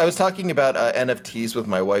makes sense. I was talking about NFTs with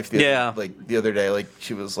my wife the other day. Like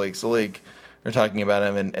she was like, so like we're talking about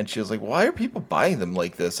them, and she was like, why are people buying them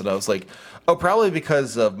like this? And I was like, oh, probably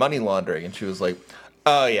because of money laundering. And she was like,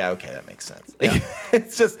 oh yeah, okay, that makes sense. Like,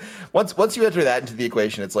 it's just once you enter that into the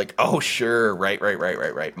equation, it's like, oh sure,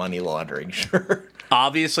 right, money laundering, sure.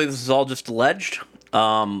 Obviously, this is all just alleged.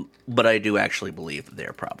 But I do actually believe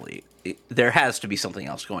there has to be something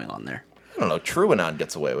else going on there. I don't know. TrueAnon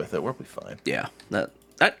gets away with it. We'll be fine. Yeah. Do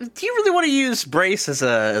you really want to use Brace as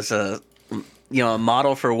a a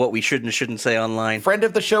model for what we should and shouldn't say online? Friend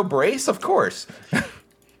of the show, Brace, of course.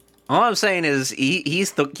 All I'm saying is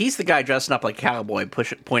he's the guy dressing up like a cowboy,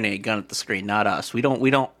 pointing a gun at the screen, not us.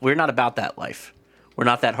 We're not about that life. We're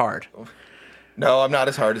not that hard. No, I'm not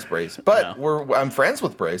as hard as Brace, but I'm friends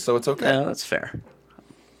with Brace, so it's okay. No, that's fair.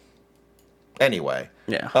 Anyway.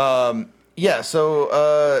 Yeah.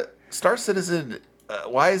 So Star Citizen,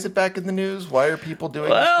 why is it back in the news? Why are people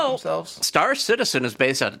doing this to themselves? Star Citizen is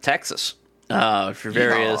based out of Texas for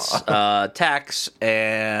various tax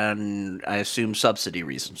and I assume subsidy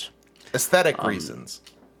reasons. Aesthetic reasons.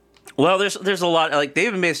 Well, there's a lot, like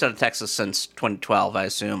they've been based out of Texas since 2012, I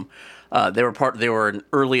assume. They were an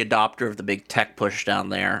early adopter of the big tech push down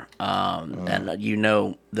there,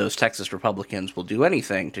 and those Texas Republicans will do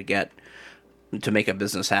anything to make a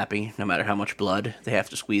business happy, no matter how much blood they have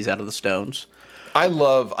to squeeze out of the stones. I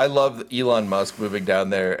love Elon Musk moving down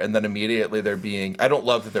there, and then immediately there being. I don't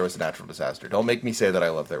love that there was a natural disaster. Don't make me say that I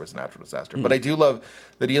love there was a natural disaster, but I do love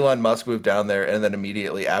that Elon Musk moved down there, and then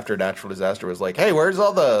immediately after natural disaster was like, "Hey, where's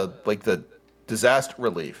all the disaster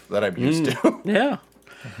relief that I'm used to?" Yeah.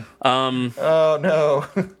 Oh no.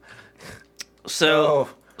 So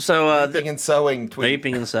vaping and sewing.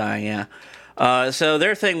 Vaping and sewing. Yeah. So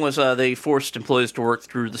their thing was they forced employees to work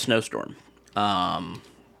through the snowstorm.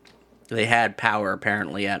 They had power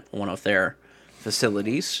apparently at one of their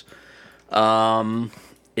facilities.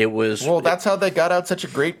 It was that's how they got out such a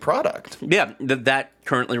great product. Yeah, that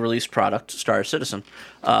currently released product, Star Citizen.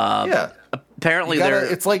 Yeah. Apparently,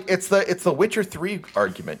 it's the Witcher 3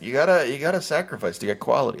 argument. You gotta sacrifice to get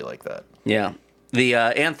quality like that. Yeah, the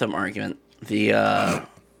Anthem argument, the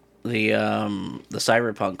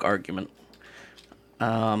Cyberpunk argument.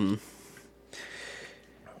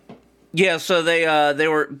 Yeah, so they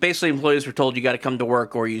were basically employees were told you got to come to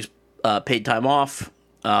work or use paid time off.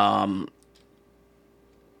 I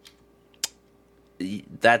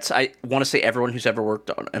want to say everyone who's ever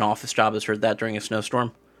worked on an office job has heard that during a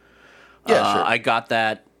snowstorm. Yeah, sure. I got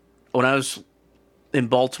that when I was in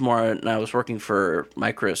Baltimore and I was working for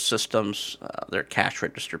Microsystems. They're cash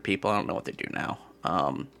register people. I don't know what they do now.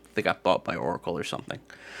 They got bought by Oracle or something.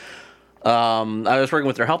 I was working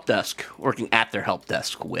with their help desk, working at their help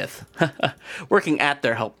desk.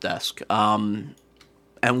 And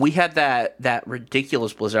we had that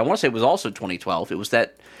ridiculous blizzard. I want to say it was also 2012. It was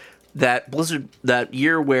that blizzard, that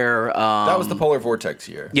year where... that was the polar vortex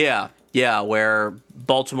year. Yeah, where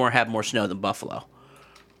Baltimore had more snow than Buffalo.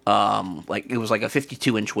 It was like a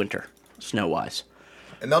 52-inch winter, snow-wise.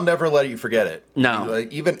 And they'll never let you forget it. No.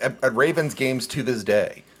 Even at Ravens games to this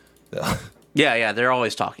day. Yeah, they're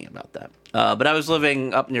always talking about that. But I was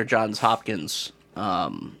living up near Johns Hopkins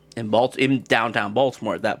in downtown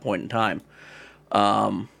Baltimore at that point in time.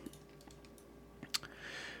 And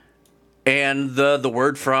the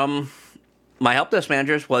word from my help desk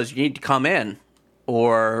managers was you need to come in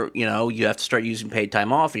or, you have to start using paid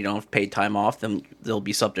time off. If you don't have paid time off, then they'll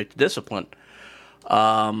be subject to discipline.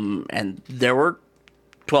 And there were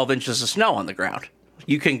 12 inches of snow on the ground.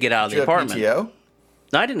 You couldn't get out of the apartment. Did you have PTO?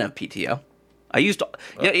 No, I didn't have PTO. I used...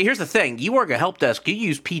 here's the thing. You work at a help desk, you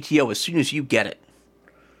use PTO as soon as you get it.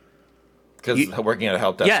 Because working at a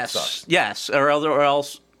help desk sucks. Yes. Or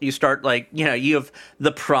else you start, you have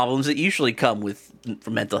the problems that usually come with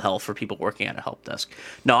for mental health for people working at a help desk.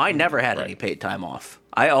 No, I never had any paid time off.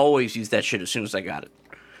 I always used that shit as soon as I got it.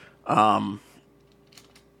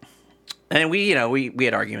 And we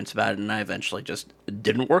had arguments about it, and I eventually just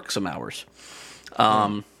didn't work some hours.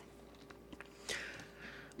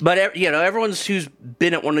 But everyone's who's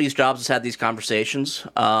been at one of these jobs has had these conversations.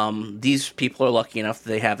 These people are lucky enough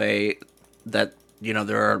that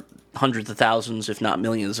there are hundreds of thousands, if not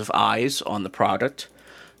millions, of eyes on the product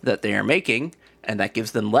that they are making, and that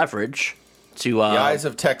gives them leverage to. The eyes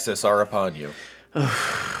of Texas are upon you.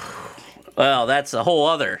 Well, that's a whole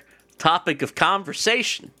other topic of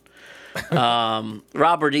conversation.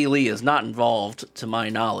 Robert E. Lee is not involved, to my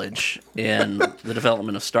knowledge, in the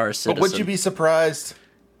development of Star Citizen. But would you be surprised?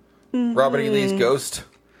 Robert E. Lee's ghost?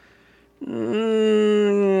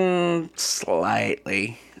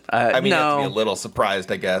 Slightly. No. You have to be a little surprised,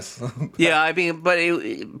 I guess. Yeah, but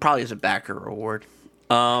it probably is a backer reward.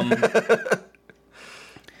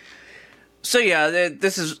 So yeah,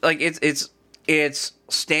 this is it's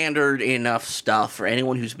standard enough stuff for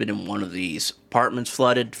anyone who's been in one of these. Apartments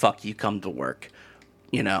flooded, fuck you, come to work.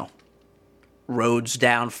 Roads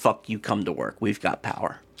down, fuck you, come to work. We've got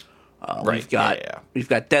power. Right. We've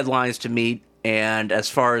got deadlines to meet. And as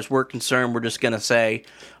far as we're concerned, we're just going to say,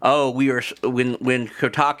 oh, we are, when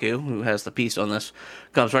Kotaku, who has the piece on this,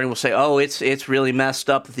 comes running, we'll say, oh, it's really messed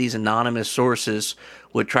up that these anonymous sources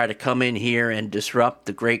would try to come in here and disrupt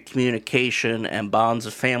the great communication and bonds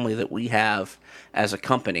of family that we have as a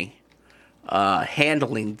company,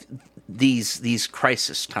 handling these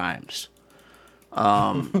crisis times.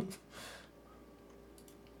 Can't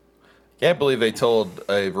believe they told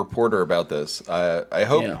a reporter about this. I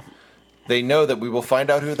hope they know that we will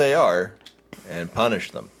find out who they are and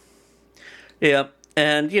punish them. Yeah,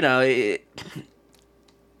 and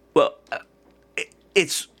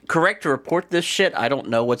it's correct to report this shit. I don't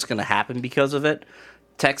know what's going to happen because of it.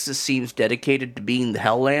 Texas seems dedicated to being the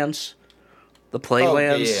Helllands, the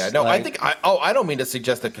Playlands. Oh, yeah. No, I don't mean to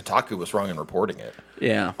suggest that Kotaku was wrong in reporting it.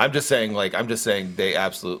 Yeah. I'm just saying they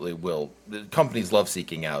absolutely will. The companies love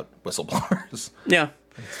seeking out whistleblowers. Yeah.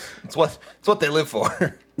 It's what they live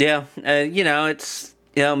for. Yeah. It's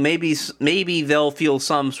maybe they'll feel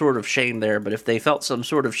some sort of shame there, but if they felt some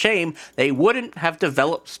sort of shame, they wouldn't have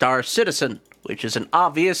developed Star Citizen, which is an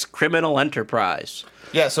obvious criminal enterprise.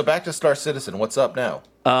 Yeah, so back to Star Citizen. What's up now?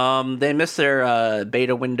 They missed their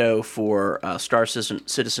beta window for Star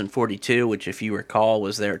Citizen 42, which, if you recall,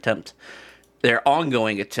 was their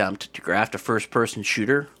ongoing attempt to graft a first-person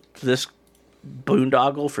shooter to this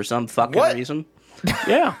boondoggle for some fucking reason.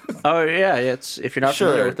 Yeah. Oh, yeah. It's if you're not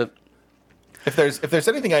familiar with the. If there's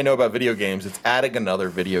anything I know about video games, it's adding another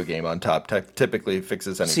video game on top typically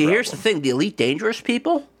fixes any See, problem. Here's the thing: the Elite Dangerous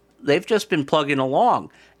people, they've just been plugging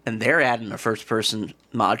along, and they're adding a first-person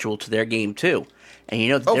module to their game too.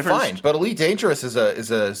 And the difference. Oh, fine, but Elite Dangerous is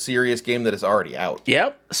a serious game that is already out.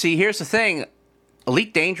 Yep. See, here's the thing: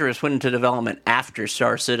 Elite Dangerous went into development after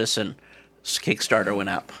Star Citizen Kickstarter went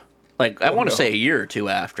up. I want to say a year or two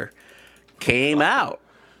after. Came out.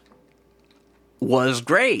 Was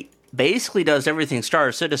great. Basically does everything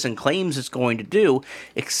Star Citizen claims it's going to do,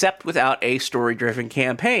 except without a story-driven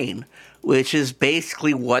campaign, which is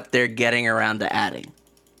basically what they're getting around to adding.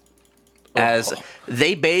 As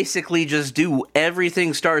they basically just do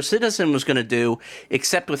everything Star Citizen was going to do,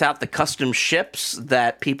 except without the custom ships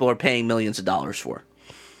that people are paying millions of dollars for.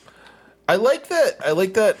 I like that.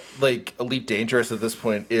 Elite Dangerous at this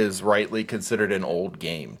point is rightly considered an old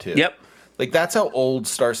game too. Yep. That's how old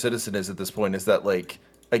Star Citizen is at this point. Is that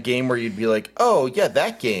a game where you'd be like, oh yeah,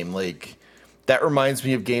 that game, that reminds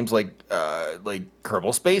me of games like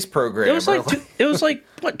Kerbal Space Program. It was what,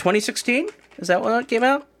 2016? Is that when it came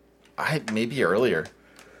out? Maybe earlier.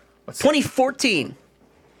 2014.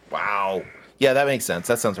 Wow. Yeah, that makes sense.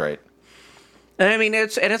 That sounds right. And I mean,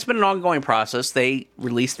 it's been an ongoing process. They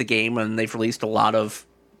released the game, and they've released a lot of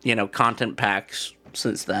content packs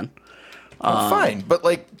since then. Fine, but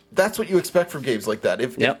that's what you expect from games like that.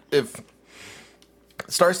 If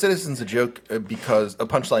Star Citizen's a joke because a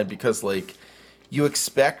punchline because you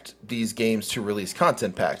expect these games to release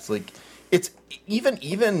content packs. It's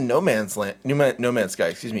even No Man's Sky,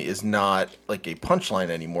 is not a punchline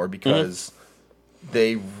anymore because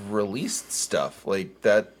they released stuff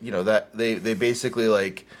that. That they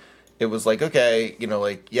basically it was okay,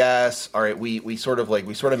 yes, all right, we sort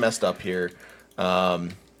of messed up here.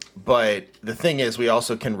 But the thing is, we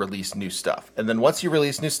also can release new stuff, and then once you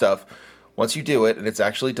release new stuff. Once you do it and it's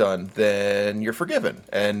actually done, then you're forgiven,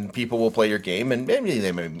 and people will play your game. And maybe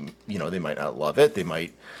they might not love it. They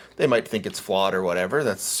might think it's flawed or whatever.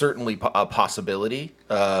 That's certainly a possibility.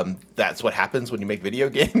 That's what happens when you make video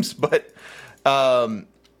games. But they'll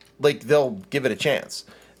give it a chance.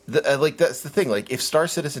 That's the thing. If Star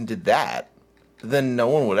Citizen did that, then no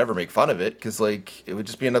one would ever make fun of it because it would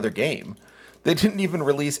just be another game. They didn't even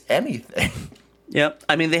release anything. Yep.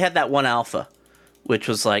 I mean, they had that one alpha, which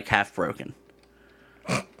was half broken.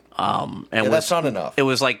 And that's not enough. It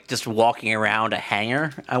was just walking around a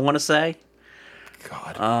hangar, I want to say.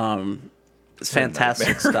 God. It's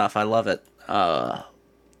fantastic stuff. I love it. But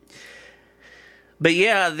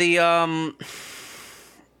yeah, the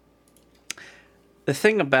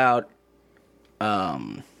thing about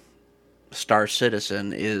Star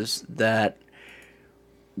Citizen is that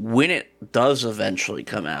when it does eventually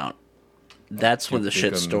come out, that's when the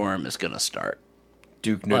shitstorm is going to start.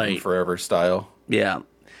 Duke Nukem Forever style. Yeah.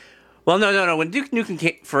 Well, no. When Duke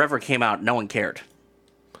Nukem Forever came out, no one cared.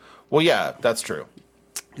 Well, yeah, that's true.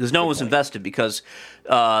 Because no one was invested because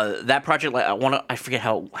that project, I forget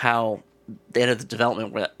how the end of the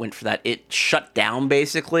development went for that. It shut down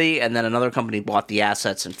basically, and then another company bought the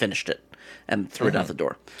assets and finished it and threw it out the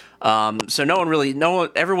door. So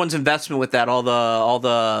everyone's investment with that, all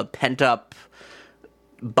the pent up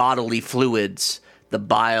bodily fluids, the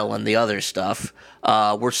bile and the other stuff,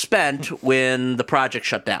 were spent when the project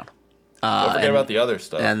shut down. Don't forget about the other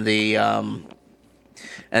stuff. And the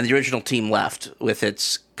original team left with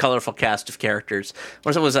its colorful cast of characters.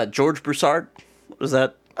 Was that George Broussard? Was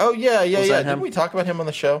that? Oh yeah. that Didn't him? we talk about him on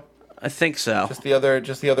the show? I think so. Just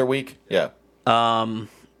the other week. Yeah.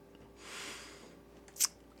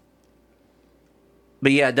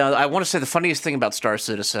 But yeah, no, I want to say the funniest thing about Star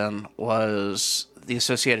Citizen was the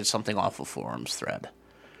Associated Something Awful forums thread.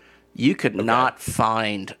 You could not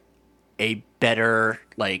find a better,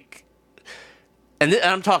 like... And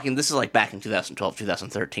I'm talking, this is like back in 2012,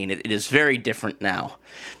 2013. It is very different now.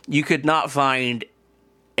 You could not find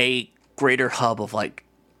a greater hub of, like,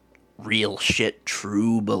 real shit,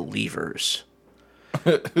 true believers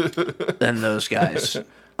than those guys.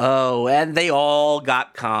 Oh, and they all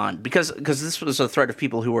got conned because this was a thread of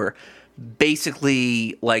people who were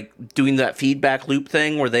basically like doing that feedback loop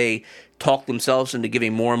thing where they talk themselves into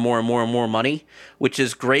giving more and more and more and more money, which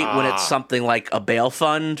is great when it's something like a bail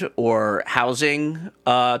fund or housing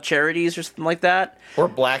charities or something like that. Or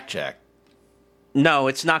blackjack. No,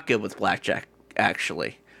 it's not good with blackjack,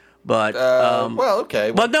 actually. But well, okay.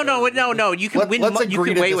 Well, no. You can win. Let's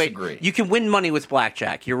agree to wait. disagree. You can win money with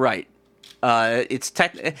blackjack. You're right. It's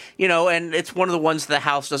and it's one of the ones the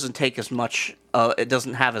house doesn't take as much. It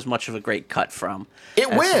doesn't have as much of a great cut from. It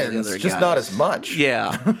wins, just not as much.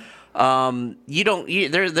 Yeah.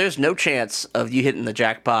 There's no chance of you hitting the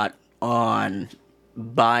jackpot on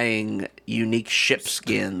buying unique ship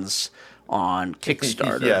skins on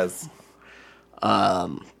Kickstarter. Yes.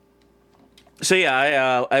 So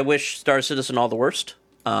yeah, I wish Star Citizen all the worst.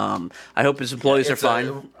 I hope his employees are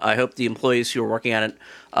fine. I hope the employees who are working at it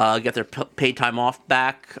get their paid time off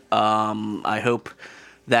back. I hope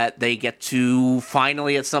that they get to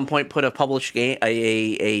finally at some point put a published game,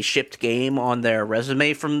 a shipped game on their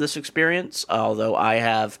resume from this experience. Although I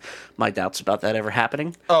have my doubts about that ever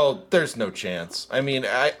happening. Oh, there's no chance. I mean,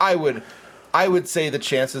 I would say the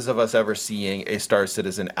chances of us ever seeing a Star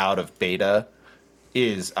Citizen out of beta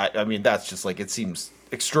is, I mean, that's just like, it seems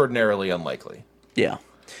extraordinarily unlikely. Yeah.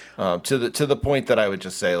 To the point that I would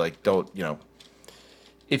just say, like, don't,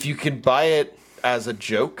 if you can buy it as a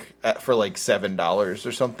joke for like $7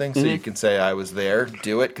 or something, so you can say I was there,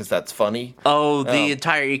 do it because that's funny. Oh, the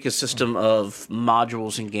entire ecosystem of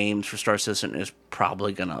modules and games for Star Citizen is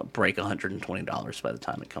probably gonna break $120 by the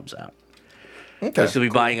time it comes out. Okay, you'll be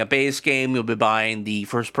buying a base game, you'll be buying the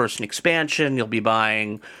first-person expansion, you'll be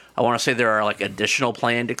buying... I want to say there are like additional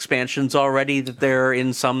planned expansions already that they're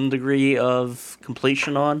in some degree of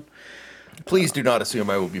completion on. Please do not assume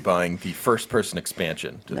I will be buying the first-person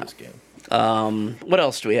expansion to this game. What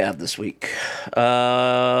else do we have this week?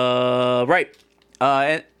 Right.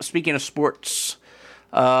 Speaking of sports,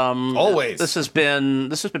 always this has been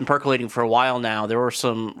percolating for a while now. There were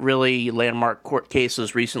some really landmark court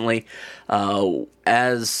cases recently,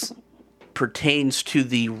 as pertains to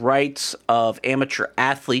the rights of amateur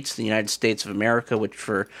athletes in the United States of America, which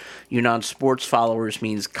for you non-sports followers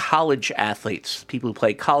means college athletes, people who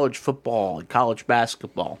play college football and college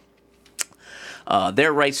basketball.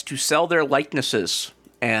 Their rights to sell their likenesses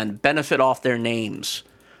and benefit off their names.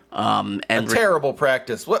 And a terrible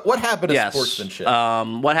practice. What happened to sportsmanship?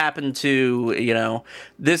 What happened to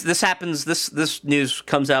this happens? This news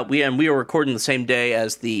comes out. We were recording the same day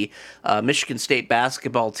as the Michigan State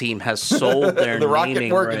basketball team has sold their the Rocket naming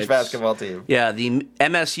Mortgage rights. basketball team. Yeah, the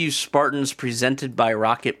MSU Spartans presented by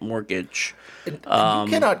Rocket Mortgage. You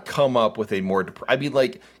cannot come up with a more.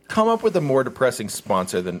 Come up with a more depressing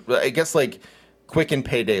sponsor than, I guess, like Quicken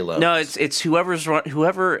Payday Loans. No, it's whoever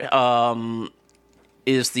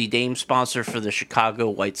is the name sponsor for the Chicago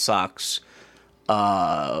White Sox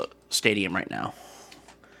stadium right now.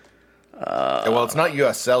 Well, it's not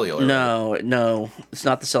U.S. Cellular. No, it's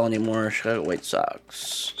not the Cell anymore. Chicago White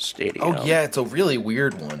Sox stadium. Oh yeah, it's a really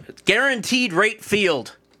weird one. Guaranteed Rate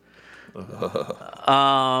Field. Good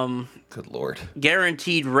Lord.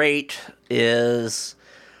 Guaranteed Rate is,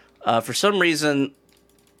 for some reason,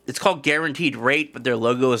 it's called Guaranteed Rate, but their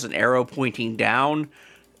logo is an arrow pointing down.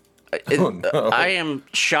 I am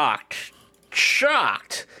shocked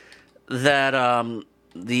that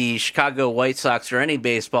the Chicago White Sox or any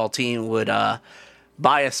baseball team would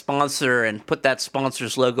buy a sponsor and put that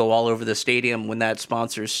sponsor's logo all over the stadium when that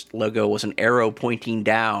sponsor's logo was an arrow pointing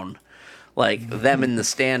down, like them in the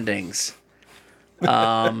standings.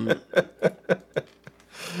 But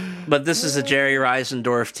this is a Jerry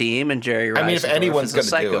Reisendorf team, and Jerry Reisendorf if anyone's is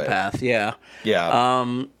a gonna do it. psychopath. Yeah.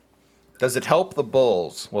 Does it help the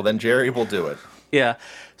Bulls? Well, then Jerry will do it. Yeah.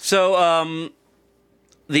 So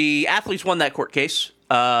the athletes won that court case.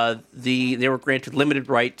 They were granted limited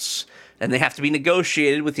rights and they have to be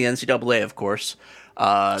negotiated with the NCAA, of course.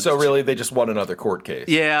 So really, they just won another court case.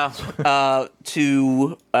 Yeah,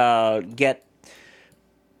 to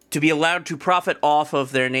be allowed to profit off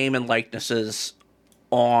of their name and likenesses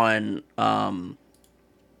on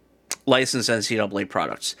licensed NCAA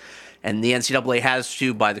products. And the NCAA has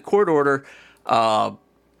to, by the court order,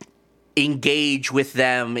 engage with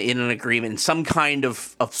them in an agreement, some kind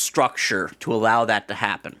of structure to allow that to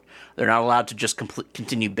happen. They're not allowed to just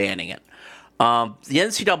continue banning it. The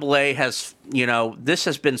NCAA has, this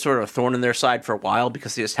has been sort of a thorn in their side for a while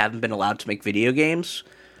because they just haven't been allowed to make video games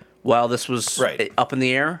while this was up in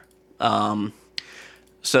the air. So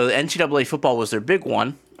the NCAA football was their big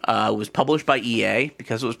one. It was published by EA.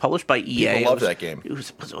 Because it was published by EA, people loved that game. It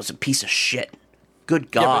was a piece of shit.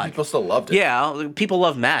 Good God. Yeah, but people still loved it. Yeah, people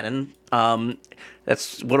love Madden.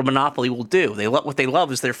 That's what a monopoly will do. What they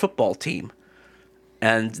love is their football team.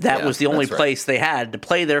 And that was the only place they had to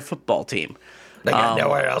play their football team. They got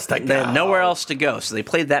nowhere else to go. They had nowhere else to go, so they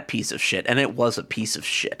played that piece of shit, and it was a piece of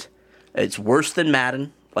shit. It's worse than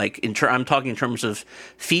Madden. Like I'm talking in terms of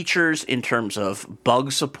features, in terms of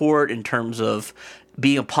bug support, in terms of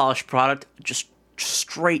being a polished product. Just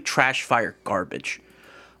straight trash fire garbage.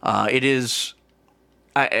 It is.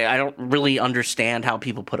 I don't really understand how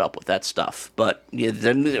people put up with that stuff, but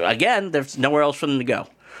then again, there's nowhere else for them to go.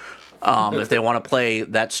 If they want to play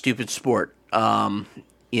that stupid sport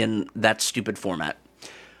in that stupid format.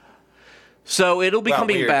 So it'll be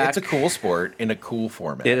coming back. It's a cool sport in a cool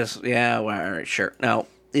format. It is, yeah, well, all right, sure. Now,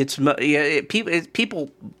 people...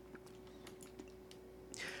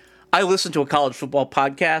 I listen to a college football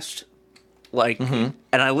podcast, and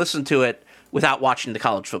I listen to it without watching the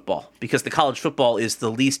college football, because the college football is the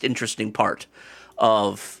least interesting part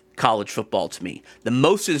of college football to me. The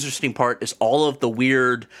most interesting part is all of the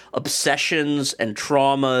weird obsessions and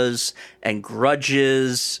traumas and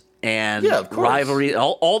grudges and rivalry,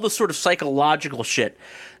 all the sort of psychological shit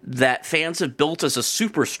that fans have built as a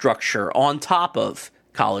superstructure on top of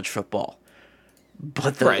college football.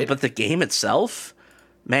 But the game itself,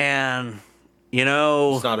 man,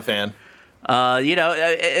 It's not a fan.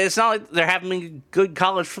 It's not like they're having good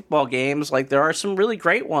college football games. Like, there are some really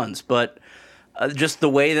great ones, but just the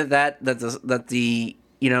way that the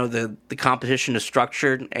competition is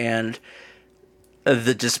structured and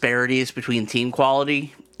the disparities between team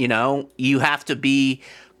quality, you have to be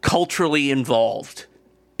culturally involved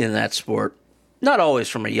in that sport. Not always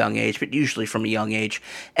from a young age, but usually from a young age,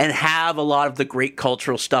 and have a lot of the great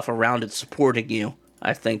cultural stuff around it supporting you,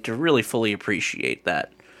 I think, to really fully appreciate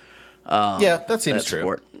that. That seems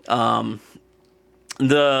true.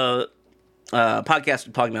 The podcast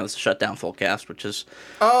we're talking about is the Shutdown Fullcast, which is...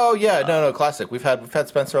 Oh, yeah. No, classic. We've had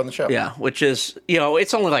Spencer on the show. Yeah, which is,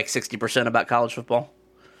 it's only like 60% about college football.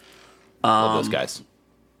 Love those guys.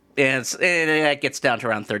 And it gets down to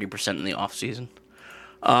around 30% in the off season.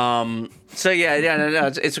 It's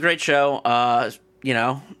a great show.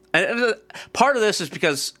 And part of this is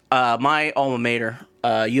because my alma mater,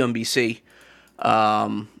 UMBC,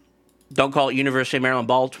 don't call it University of Maryland,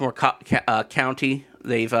 Baltimore County.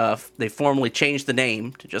 They've formally changed the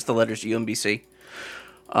name to just the letters UMBC.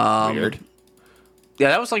 Weird. Yeah,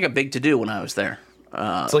 that was like a big to-do when I was there.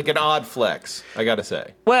 It's like an odd flex, I gotta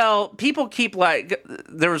say. Well, people keep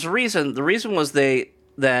there was a reason. The reason was that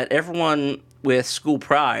everyone with school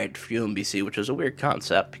pride for UMBC, which was a weird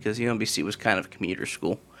concept because UMBC was kind of a commuter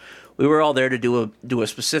school. We were all there to do a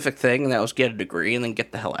specific thing, and that was get a degree and then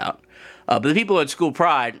get the hell out. But the people at School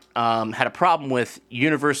Pride had a problem with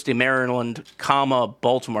University of Maryland,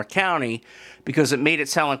 Baltimore County, because it made it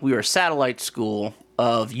sound like we were a satellite school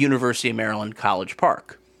of University of Maryland College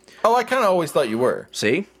Park. Oh, I kind of always thought you were.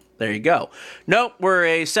 See? There you go. Nope, we're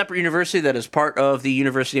a separate university that is part of the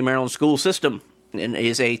University of Maryland school system and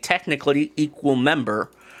is a technically equal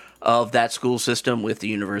member of that school system with the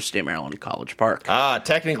University of Maryland College Park. Ah,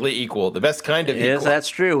 technically equal. The best kind of equal. Yes, that's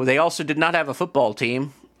true. They also did not have a football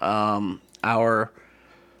team. Our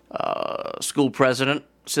school president,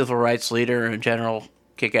 civil rights leader, and general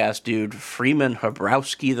kick-ass dude, Freeman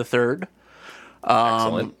Habrowski III,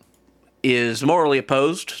 excellent, is morally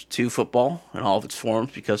opposed to football in all of its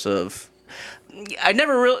forms because of... I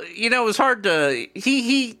never really... it was hard to...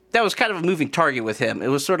 That was kind of a moving target with him. It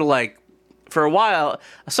was sort of like, for a while,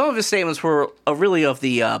 some of his statements were really of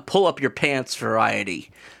the pull-up-your-pants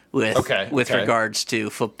variety with regards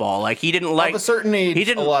to football. Like, he didn't like... Of a certain age,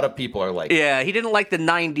 a lot of people are like... Yeah, he didn't like the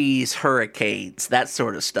 90s hurricanes, that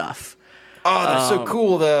sort of stuff. Oh, that's so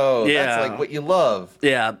cool, though. Yeah. That's like what you love.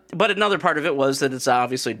 Yeah, but another part of it was that it's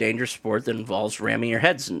obviously a dangerous sport that involves ramming your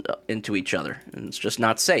heads into each other, and it's just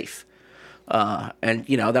not safe. And,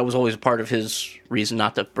 that was always a part of his reason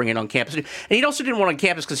not to bring it on campus. And he also didn't want it on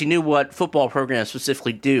campus because he knew what football programs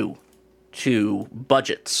specifically do to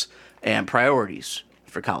budgets and priorities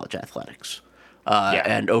for college athletics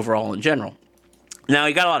and overall in general. Now,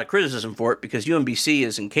 he got a lot of criticism for it because UMBC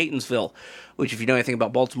is in Catonsville, which, if you know anything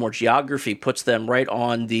about Baltimore geography, puts them right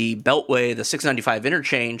on the Beltway, the 695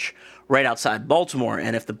 interchange, right outside Baltimore.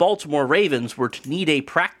 And if the Baltimore Ravens were to need a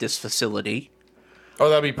practice facility... Oh,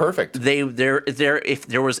 that'd be perfect. If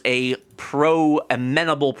there was a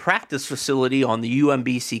pro-amenable practice facility on the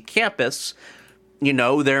UMBC campus...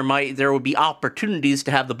 there would be opportunities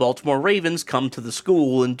to have the Baltimore Ravens come to the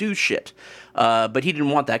school and do shit. But he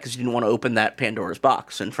didn't want that because he didn't want to open that Pandora's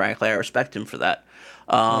box. And frankly, I respect him for that.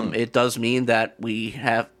 It does mean that we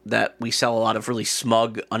sell a lot of really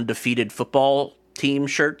smug, undefeated football team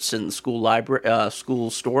shirts in the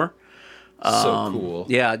school store. So cool.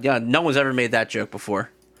 Yeah. No one's ever made that joke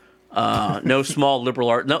before. No small liberal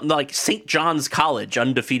art. No, like St. John's College,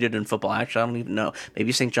 undefeated in football. Actually, I don't even know.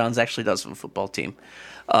 Maybe St. John's actually does have a football team.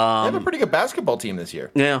 They have a pretty good basketball team this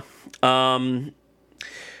year. Yeah. I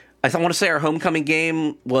want to say our homecoming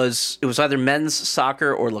game was either men's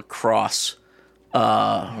soccer or lacrosse.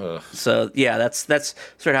 So yeah, that's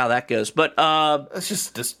sort of how that goes. But that's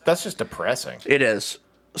just depressing. It is.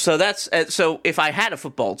 So so if I had a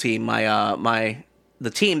football team, the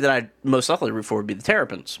team that I'd most likely root for would be the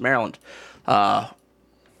Terrapins, Maryland. And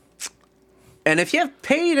if you have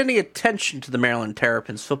paid any attention to the Maryland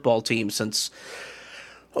Terrapins football team since,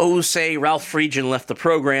 say, Ralph Friedgen left the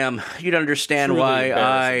program, you'd understand why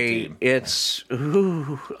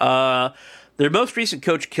their most recent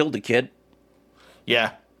coach killed a kid.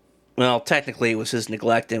 Yeah. Well, technically it was his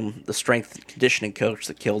neglect and the strength and conditioning coach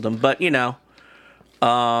that killed him, but,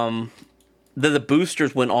 the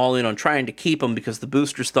boosters went all in on trying to keep him because the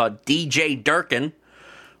boosters thought DJ Durkin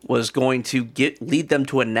was going to lead them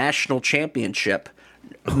to a national championship.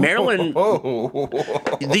 Maryland,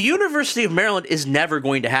 the University of Maryland is never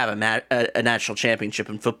going to have a national championship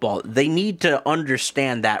in football. They need to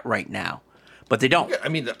understand that right now, but they don't. I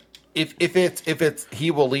mean, if it's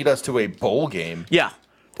he will lead us to a bowl game. Yeah.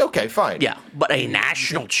 Okay, fine. Yeah, but a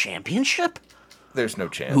national championship? There's no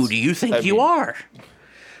chance. Who do you think you are?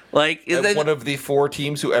 Like one of the 4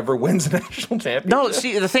 teams who ever wins a national championship. No,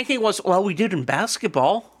 see, the thinking was, well, we did in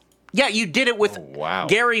basketball. Yeah, you did it with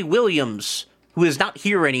Gary Williams, who is not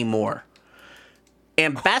here anymore.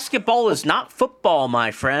 And basketball is not football,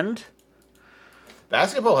 my friend.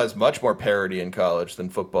 Basketball has much more parity in college than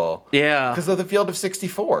football. Yeah. Because of the field of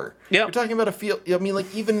 64. Yep. You're talking about a field, I mean,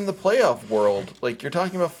 like, even in the playoff world, like, you're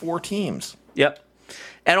talking about 4 teams. Yep.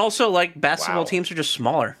 And also, like, basketball teams are just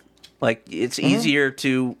smaller. Like, it's easier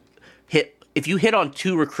to hit. If you hit on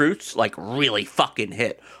 2 recruits, like, really fucking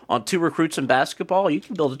hit on 2 recruits in basketball, you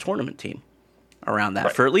can build a tournament team around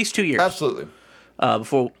that for at least 2 years. Absolutely.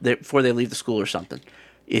 Before they leave the school or something.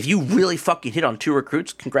 If you really fucking hit on 2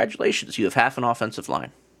 recruits, congratulations. You have half an offensive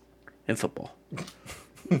line in football.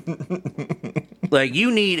 Like,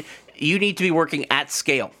 you need to be working at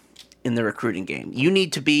scale in the recruiting game. You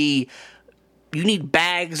need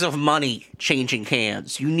bags of money changing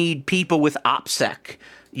hands. You need people with OPSEC.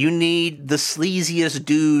 You need the sleaziest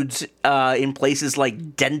dudes in places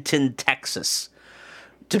like Denton, Texas,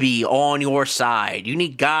 to be on your side. You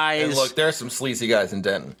need guys... And look, there are some sleazy guys in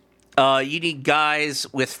Denton. You need guys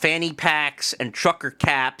with fanny packs and trucker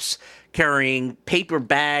caps carrying paper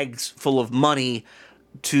bags full of money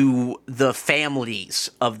to the families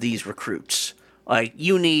of these recruits. Like,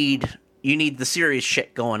 you need the serious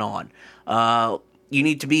shit going on. You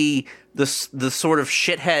need to be the sort of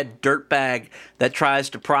shithead dirtbag that tries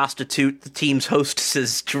to prostitute the team's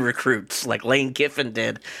hostesses to recruits, like Lane Kiffin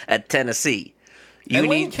did at Tennessee.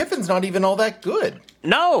 Lane Kiffin's not even all that good.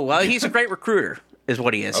 No, he's a great recruiter, is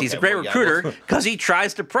what he is. He's a great recruiter because he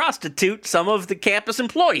tries to prostitute some of the campus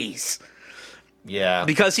employees. Yeah.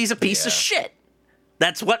 Because he's a piece of shit.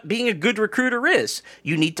 That's what being a good recruiter is.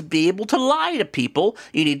 You need to be able to lie to people.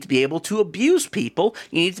 You need to be able to abuse people.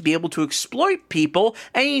 You need to be able to exploit people.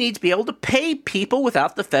 And you need to be able to pay people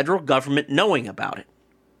without the federal government knowing about it.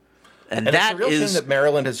 And that it's a real shame that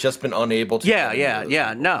Maryland has just been unable to.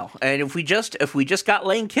 Yeah. No. And if we just got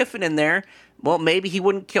Lane Kiffin in there, well, maybe he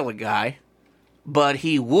wouldn't kill a guy. But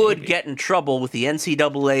he would get in trouble with the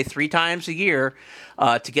NCAA 3 times a year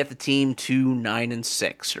to get the team to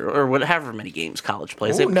 9-6 or whatever many games college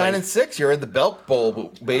plays. Ooh, 9-6, you're in the Belk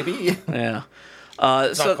Bowl, baby. Yeah,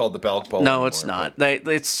 it's not called the Belk Bowl. No, anymore, it's not.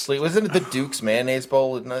 Wasn't it the Duke's Mayonnaise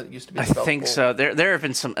Bowl? It used to be. The Belk think Bowl? So. There have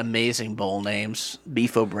been some amazing bowl names.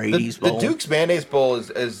 Beef O'Brady's Bowl. The Duke's Mayonnaise Bowl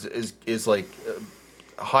is like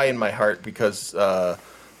high in my heart because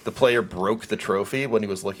the player broke the trophy when he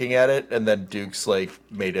was looking at it, and then Dukes like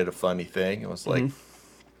made it a funny thing. It was like,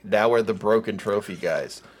 now we're the broken trophy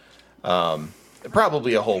guys.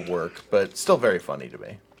 Probably a whole work, but still very funny to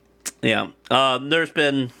me. Yeah. There's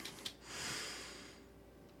been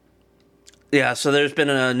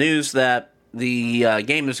news that the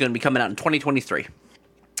game is going to be coming out in 2023.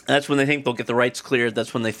 That's when they think they'll get the rights cleared.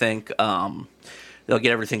 That's when they think they'll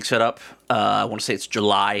get everything set up. I want to say it's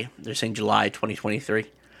July. They're saying July 2023.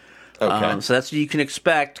 Okay. So that's what you can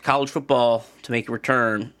expect college football to make a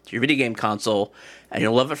return to your video game console, and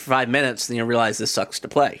you'll love it for 5 minutes, then you'll realize this sucks to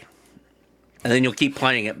play. And then you'll keep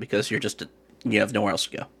playing it because you have nowhere else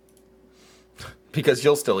to go. Because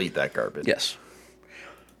you'll still eat that garbage. Yes.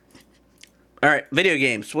 All right, video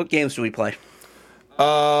games. What games do we play?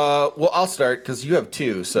 Well, I'll start because you have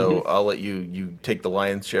two, so I'll let you take the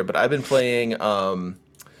lion's share. But I've been playing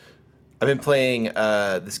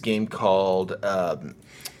this game called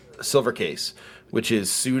Silver Case, which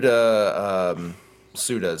is Suda's,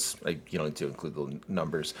 like, you don't need to include the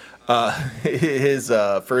numbers, his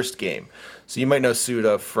first game. So you might know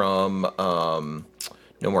Suda from No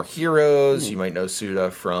More Heroes. You might know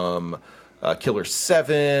Suda from Killer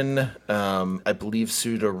 7. I believe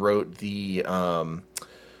Suda wrote the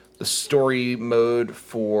story mode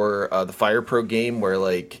for the Fire Pro game where,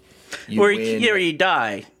 like, you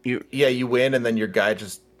die. You win, and then your guy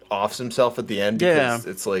just offs himself at the end because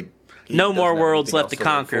it's like... No more worlds left to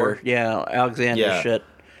conquer. Yeah, Alexander shit.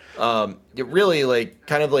 It really, like,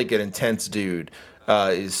 kind of like an intense dude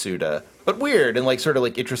is Suda, but weird and like sort of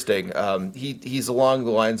like interesting. He's along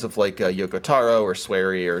the lines of like Yoko Taro or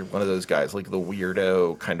Swery or one of those guys, like the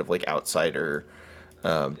weirdo kind of like outsider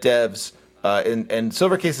devs. And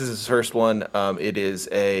Silver Case is his first one. It is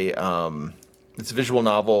it's a visual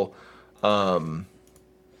novel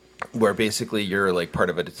where basically you're like part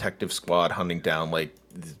of a detective squad hunting down like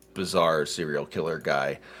this bizarre serial killer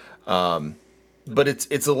guy. But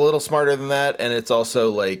it's a little smarter than that, and it's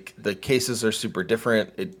also like the cases are super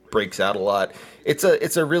different. It breaks out a lot. It's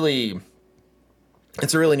a really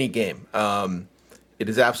neat game. It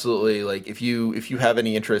is absolutely like if you have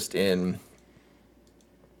any interest in,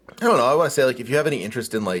 I don't know, I want to say like if you have any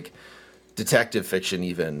interest in like detective fiction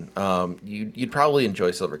even, you'd probably enjoy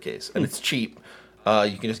Silver Case, and it's cheap.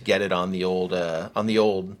 You can just get it on the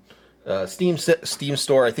old Steam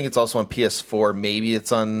store. I think it's also on PS4. Maybe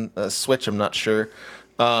it's on Switch. I'm not sure.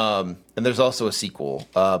 And there's also a sequel.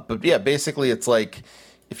 But yeah, basically it's like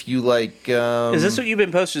if you like. Is this what you've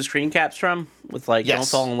been posting screen caps from? With like, yes. Don't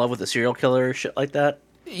fall in love with a serial killer or shit like that?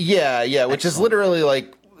 Yeah, which is literally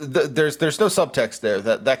like there's no subtext there.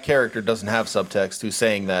 That character doesn't have subtext. Who's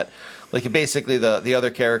saying that? Like basically the other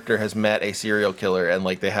character has met a serial killer and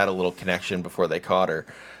like they had a little connection before they caught her.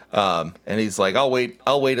 And he's like, I'll wait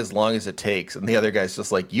as long as it takes. And the other guy's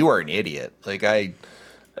just like, you are an idiot. Like I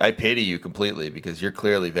pity you completely because you're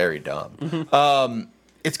clearly very dumb. Mm-hmm.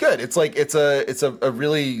 It's good. It's like, it's a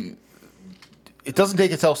really, it doesn't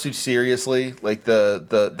take itself too seriously. Like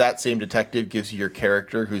that same detective gives you your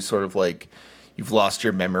character who's sort of like, you've lost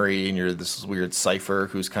your memory and you're this weird cipher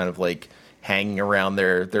who's kind of like hanging around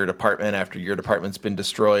their department after your department's been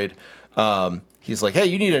destroyed. He's like, hey,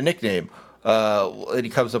 you need a nickname. And he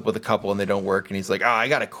comes up with a couple and they don't work, and he's like, I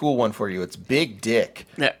got a cool one for you. It's Big Dick.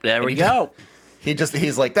 Yeah, there we go.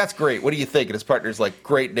 He's like, that's great. What do you think? And his partner's like,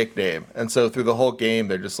 great nickname. And so through the whole game,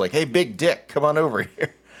 they're just like, hey, Big Dick, come on over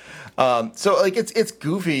here. So like it's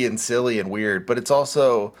goofy and silly and weird, but it's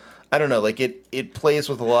also, I don't know, like it plays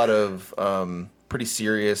with a lot of pretty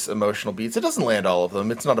serious emotional beats. It doesn't land all of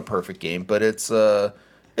them. It's not a perfect game, but it's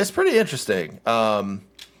pretty interesting.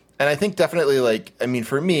 And I think definitely, like, I mean,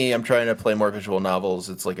 for me, I'm trying to play more visual novels.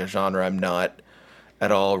 It's like a genre I'm not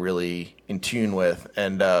at all really in tune with.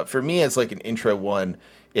 And for me, as like an intro one,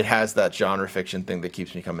 it has that genre fiction thing that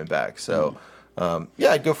keeps me coming back. So,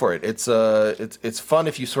 yeah, I'd go for it. It's fun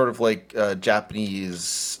if you sort of like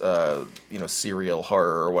Japanese, serial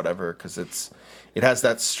horror or whatever, because it has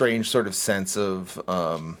that strange sort of sense of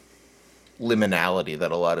liminality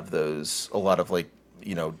that a lot of like,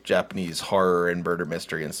 Japanese horror and murder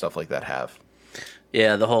mystery and stuff like that have.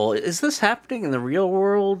 Yeah, the whole, is this happening in the real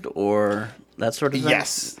world or that sort of thing?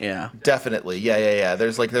 Yes. Yeah. Definitely. Yeah.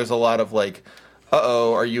 There's a lot of like,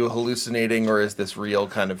 are you hallucinating or is this real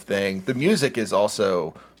kind of thing. The music is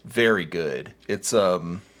also very good. It's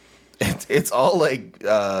it's all like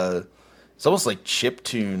it's almost like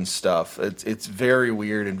chiptune stuff. It's very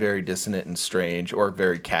weird and very dissonant and strange or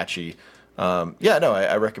very catchy.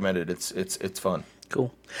 I recommend it. It's fun.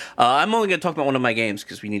 Cool. I'm only going to talk about one of my games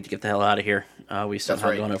because we need to get the hell out of here. We somehow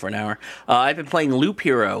right. gone over an hour. I've been playing Loop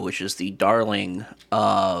Hero, which is the darling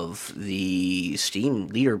of the Steam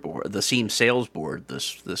leaderboard, the Steam sales board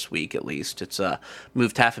this week at least. It's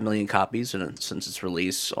moved 500,000 copies since its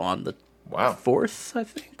release on the Wow. 4th, I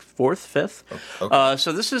think. 4th, 5th. Okay.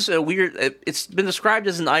 So this is a weird... It's been described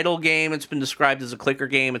as an idle game. It's been described as a clicker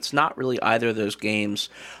game. It's not really either of those games.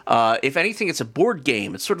 If anything, it's a board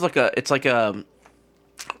game. It's sort of like a... It's like a...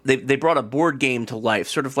 They brought a board game to life.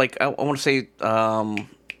 Sort of like... I want to say... the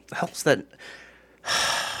hell's that...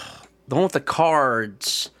 The one with the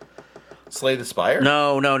cards... Slay the Spire?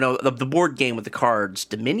 No. The board game with the cards.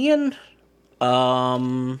 Dominion?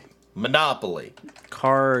 Monopoly.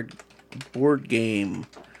 Card... Board game...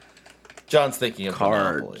 John's thinking of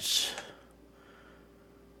Monopoly. Cards.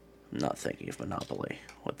 I'm not thinking of Monopoly.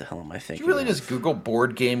 What the hell am I thinking? Did you really of? just Google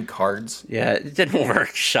board game cards? Yeah, it didn't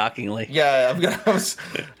work, shockingly. Yeah,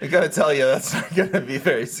 I gotta tell you, that's not gonna be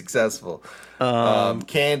very successful.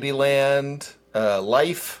 Candyland,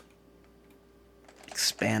 Life,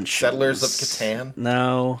 Expansion. Settlers of Catan.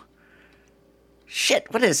 No.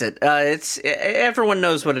 Shit, what is it? It's everyone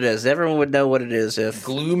knows what it is. Everyone would know what it is if...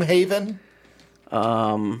 Gloomhaven?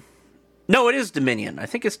 No, it is Dominion. I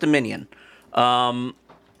think it's Dominion. Old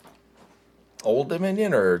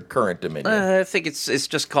Dominion or current Dominion? I think it's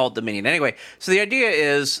just called Dominion. Anyway, so the idea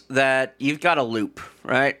is that you've got a loop,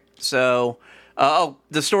 right? So,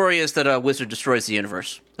 the story is that a wizard destroys the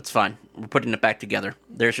universe. That's fine. We're putting it back together.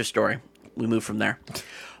 There's your story. We move from there.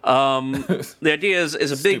 The idea is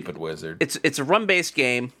a big Stupid wizard. It's a run-based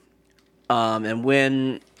game, and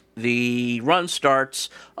when the run starts,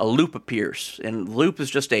 a loop appears, and the loop is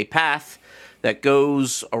just a path that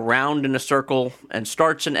goes around in a circle and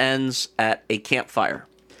starts and ends at a campfire.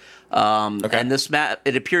 Okay. And this map,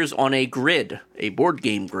 it appears on a grid, a board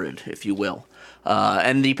game grid, if you will.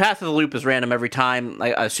 And the path of the loop is random every time.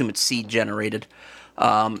 I assume it's seed generated.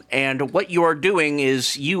 And what you are doing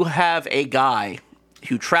is you have a guy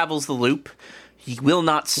who travels the loop. He will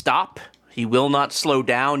not stop. He will not slow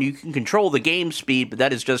down. You can control the game speed, but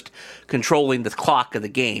that is just controlling the clock of the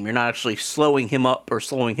game. You're not actually slowing him up or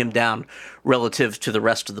slowing him down relative to the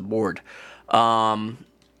rest of the board. And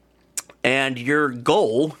your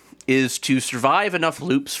goal is to survive enough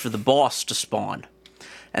loops for the boss to spawn,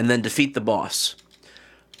 and then defeat the boss.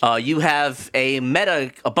 You have a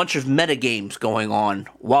bunch of meta games going on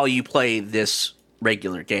while you play this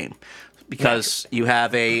regular game, because you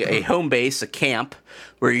have a home base, a camp,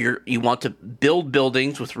 where you want to build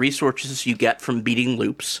buildings with resources you get from beating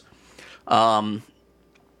loops, and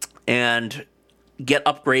get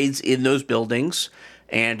upgrades in those buildings,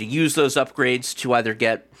 and use those upgrades to either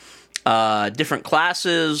get different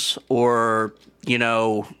classes or,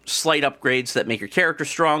 slight upgrades that make your character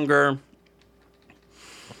stronger,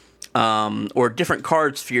 or different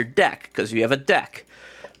cards for your deck, because you have a deck.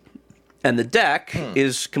 And the deck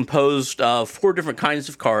is composed of 4 different kinds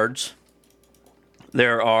of cards.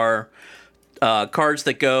 There are cards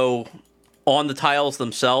that go on the tiles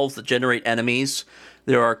themselves that generate enemies.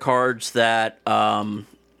 There are cards that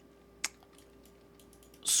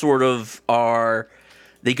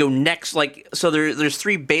they go next, so there's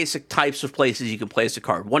 3 basic types of places you can place a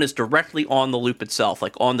card. One is directly on the loop itself,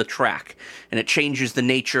 like on the track, and it changes the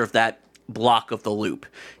nature of that block of the loop.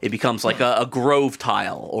 It becomes like a grove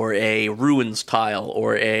tile, or a ruins tile,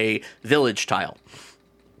 or a village tile.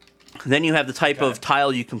 Then you have the type of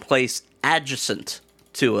tile you can place adjacent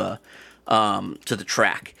to the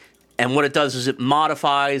track. And what it does is it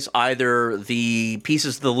modifies either the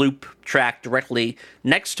pieces of the loop track directly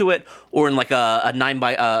next to it, or in like a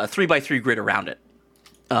 3x3 grid around it,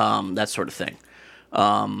 that sort of thing.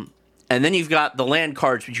 And then you've got the land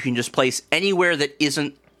cards, which you can just place anywhere that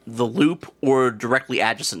isn't the loop or directly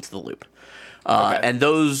adjacent to the loop. And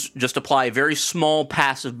those just apply very small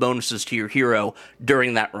passive bonuses to your hero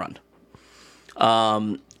during that run.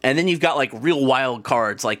 And then you've got like real wild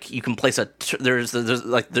cards, like you can place there's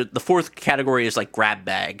like the 4th category is like grab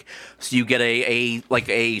bag. So you get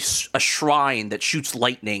a shrine that shoots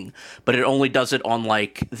lightning, but it only does it on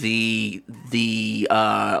like the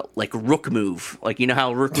like rook move. Like, you know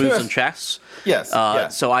how rook moves in chess? Yes.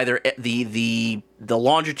 So either the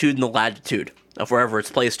longitude and the latitude of wherever it's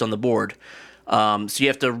placed on the board. So you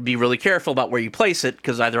have to be really careful about where you place it,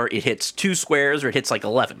 because either it hits 2 squares or it hits like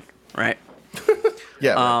 11, right?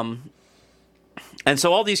 Yeah. Right. And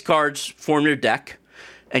so all these cards form your deck,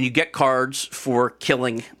 and you get cards for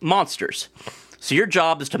killing monsters. So your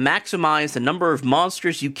job is to maximize the number of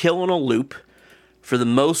monsters you kill in a loop for the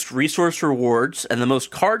most resource rewards and the most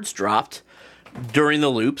cards dropped during the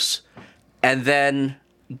loops, and then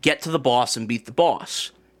get to the boss and beat the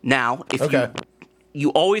boss. Now, if you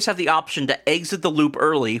always have the option to exit the loop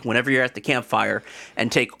early whenever you're at the campfire and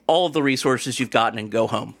take all of the resources you've gotten and go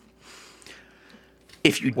home.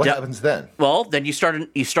 If you what happens then? Well, then you start a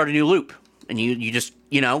new loop, and you just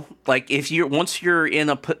like if you're once you're in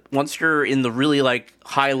the really like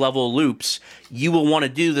high level loops, you will want to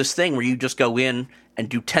do this thing where you just go in and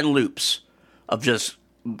do 10 loops of just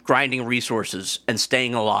grinding resources and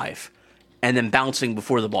staying alive, and then bouncing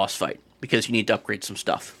before the boss fight because you need to upgrade some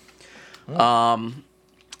stuff.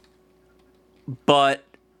 But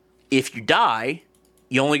if you die,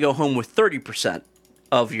 you only go home with 30%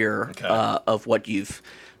 of your of what you've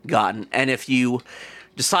gotten, and if you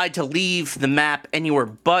decide to leave the map anywhere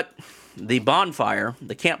but the bonfire,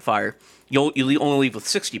 the campfire, you only leave with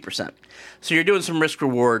 60%. So you're doing some risk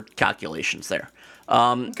reward calculations there.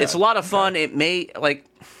 It's a lot of fun. It may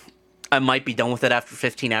I might be done with it after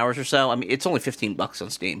 15 hours or so. I mean, it's only $15 on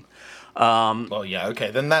Steam. Well, yeah,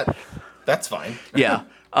 okay, then that's fine. Yeah.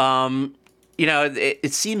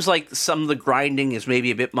 It seems like some of the grinding is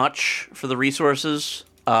maybe a bit much for the resources.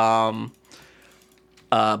 But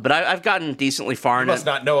I've gotten decently far in it. You must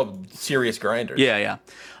not know of serious grinders. Yeah.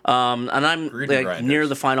 And I'm near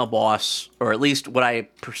the final boss, or at least what I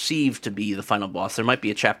perceive to be the final boss. There might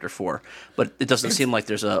be a chapter 4, but it doesn't seem like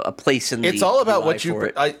there's a place in the It's all about what you. for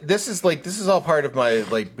it. This is all part of my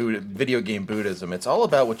video game Buddhism. It's all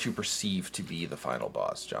about what you perceive to be the final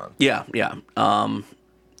boss, John. Yeah.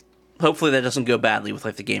 Hopefully that doesn't go badly with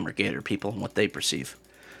the Gamergate or people and what they perceive.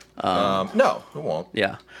 No, it won't.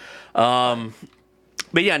 Yeah.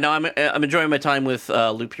 But yeah, no, I'm enjoying my time with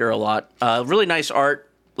Loop Hero a lot. Really nice art.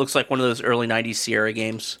 Looks like one of those early 90s Sierra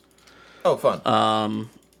games. Oh, fun.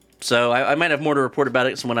 So I might have more to report about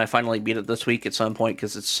it when I finally beat it this week at some point,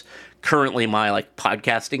 because it's currently my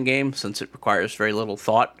podcasting game, since it requires very little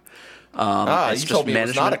thought. You told me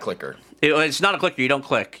it's not a clicker. It's not a clicker. You don't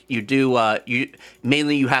click. You do.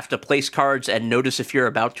 You have to place cards and notice if you're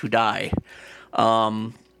about to die.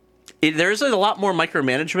 There's a lot more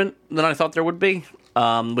micromanagement than I thought there would be,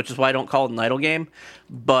 which is why I don't call it an idle game.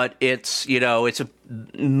 But it's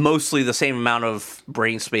mostly the same amount of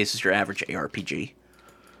brain space as your average ARPG.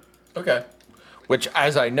 Okay. Which,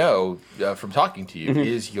 as I know from talking to you,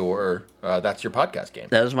 is that's your podcast game.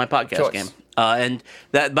 That is my podcast game. And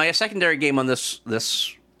that my secondary game on this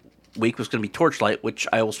week was going to be Torchlight, which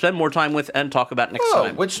I will spend more time with and talk about next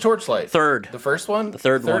time. Which Torchlight? Third. The first one? The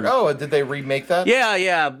third one. Oh, did they remake that?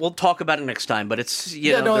 Yeah. We'll talk about it next time, but it's,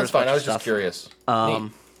 that's fine. I was just curious.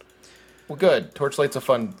 Neat. Well, good. Torchlight's a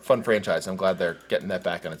fun franchise. I'm glad they're getting that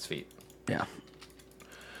back on its feet. Yeah.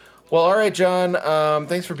 Well, all right, John.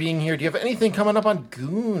 Thanks for being here. Do you have anything coming up on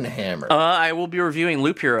Goonhammer? I will be reviewing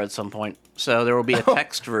Loop Hero at some point, so there will be a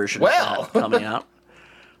text version of that coming out.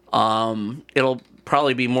 It'll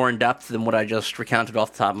probably be more in depth than what I just recounted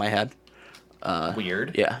off the top of my head.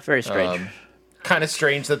 Weird. Yeah, very strange. Kind of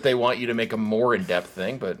strange that they want you to make a more in-depth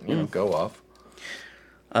thing, but go off.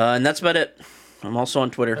 And that's about it. I'm also on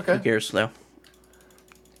Twitter. Okay. Who cares though?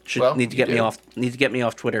 Need to get me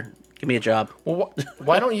off Twitter. Give me a job. Well,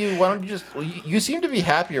 why don't you just? You seem to be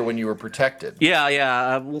happier when you were protected.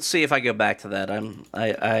 Yeah. We'll see if I go back to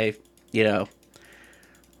that.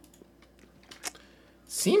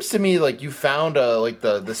 Seems to me like you found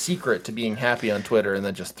the secret to being happy on Twitter and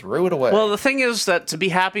then just threw it away. Well, the thing is that to be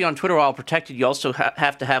happy on Twitter while protected, you also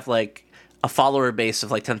have to have a follower base of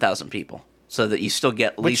 10,000 people, so that you still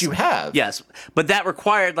get Which you have. Yes, but that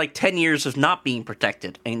required 10 years of not being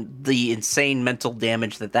protected and the insane mental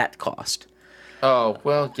damage that cost. Oh,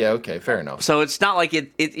 well, yeah, okay, fair enough. So it's not like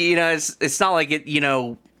it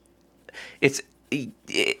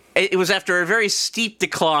was after a very steep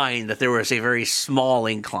decline that there was a very small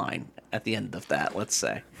incline at the end of that, let's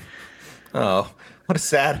say. Oh, what a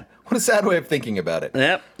sad way of thinking about it.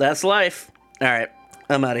 Yep, that's life. All right,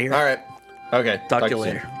 I'm out of here. All right. Okay. Talk to you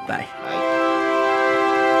later. Soon. Bye. Bye.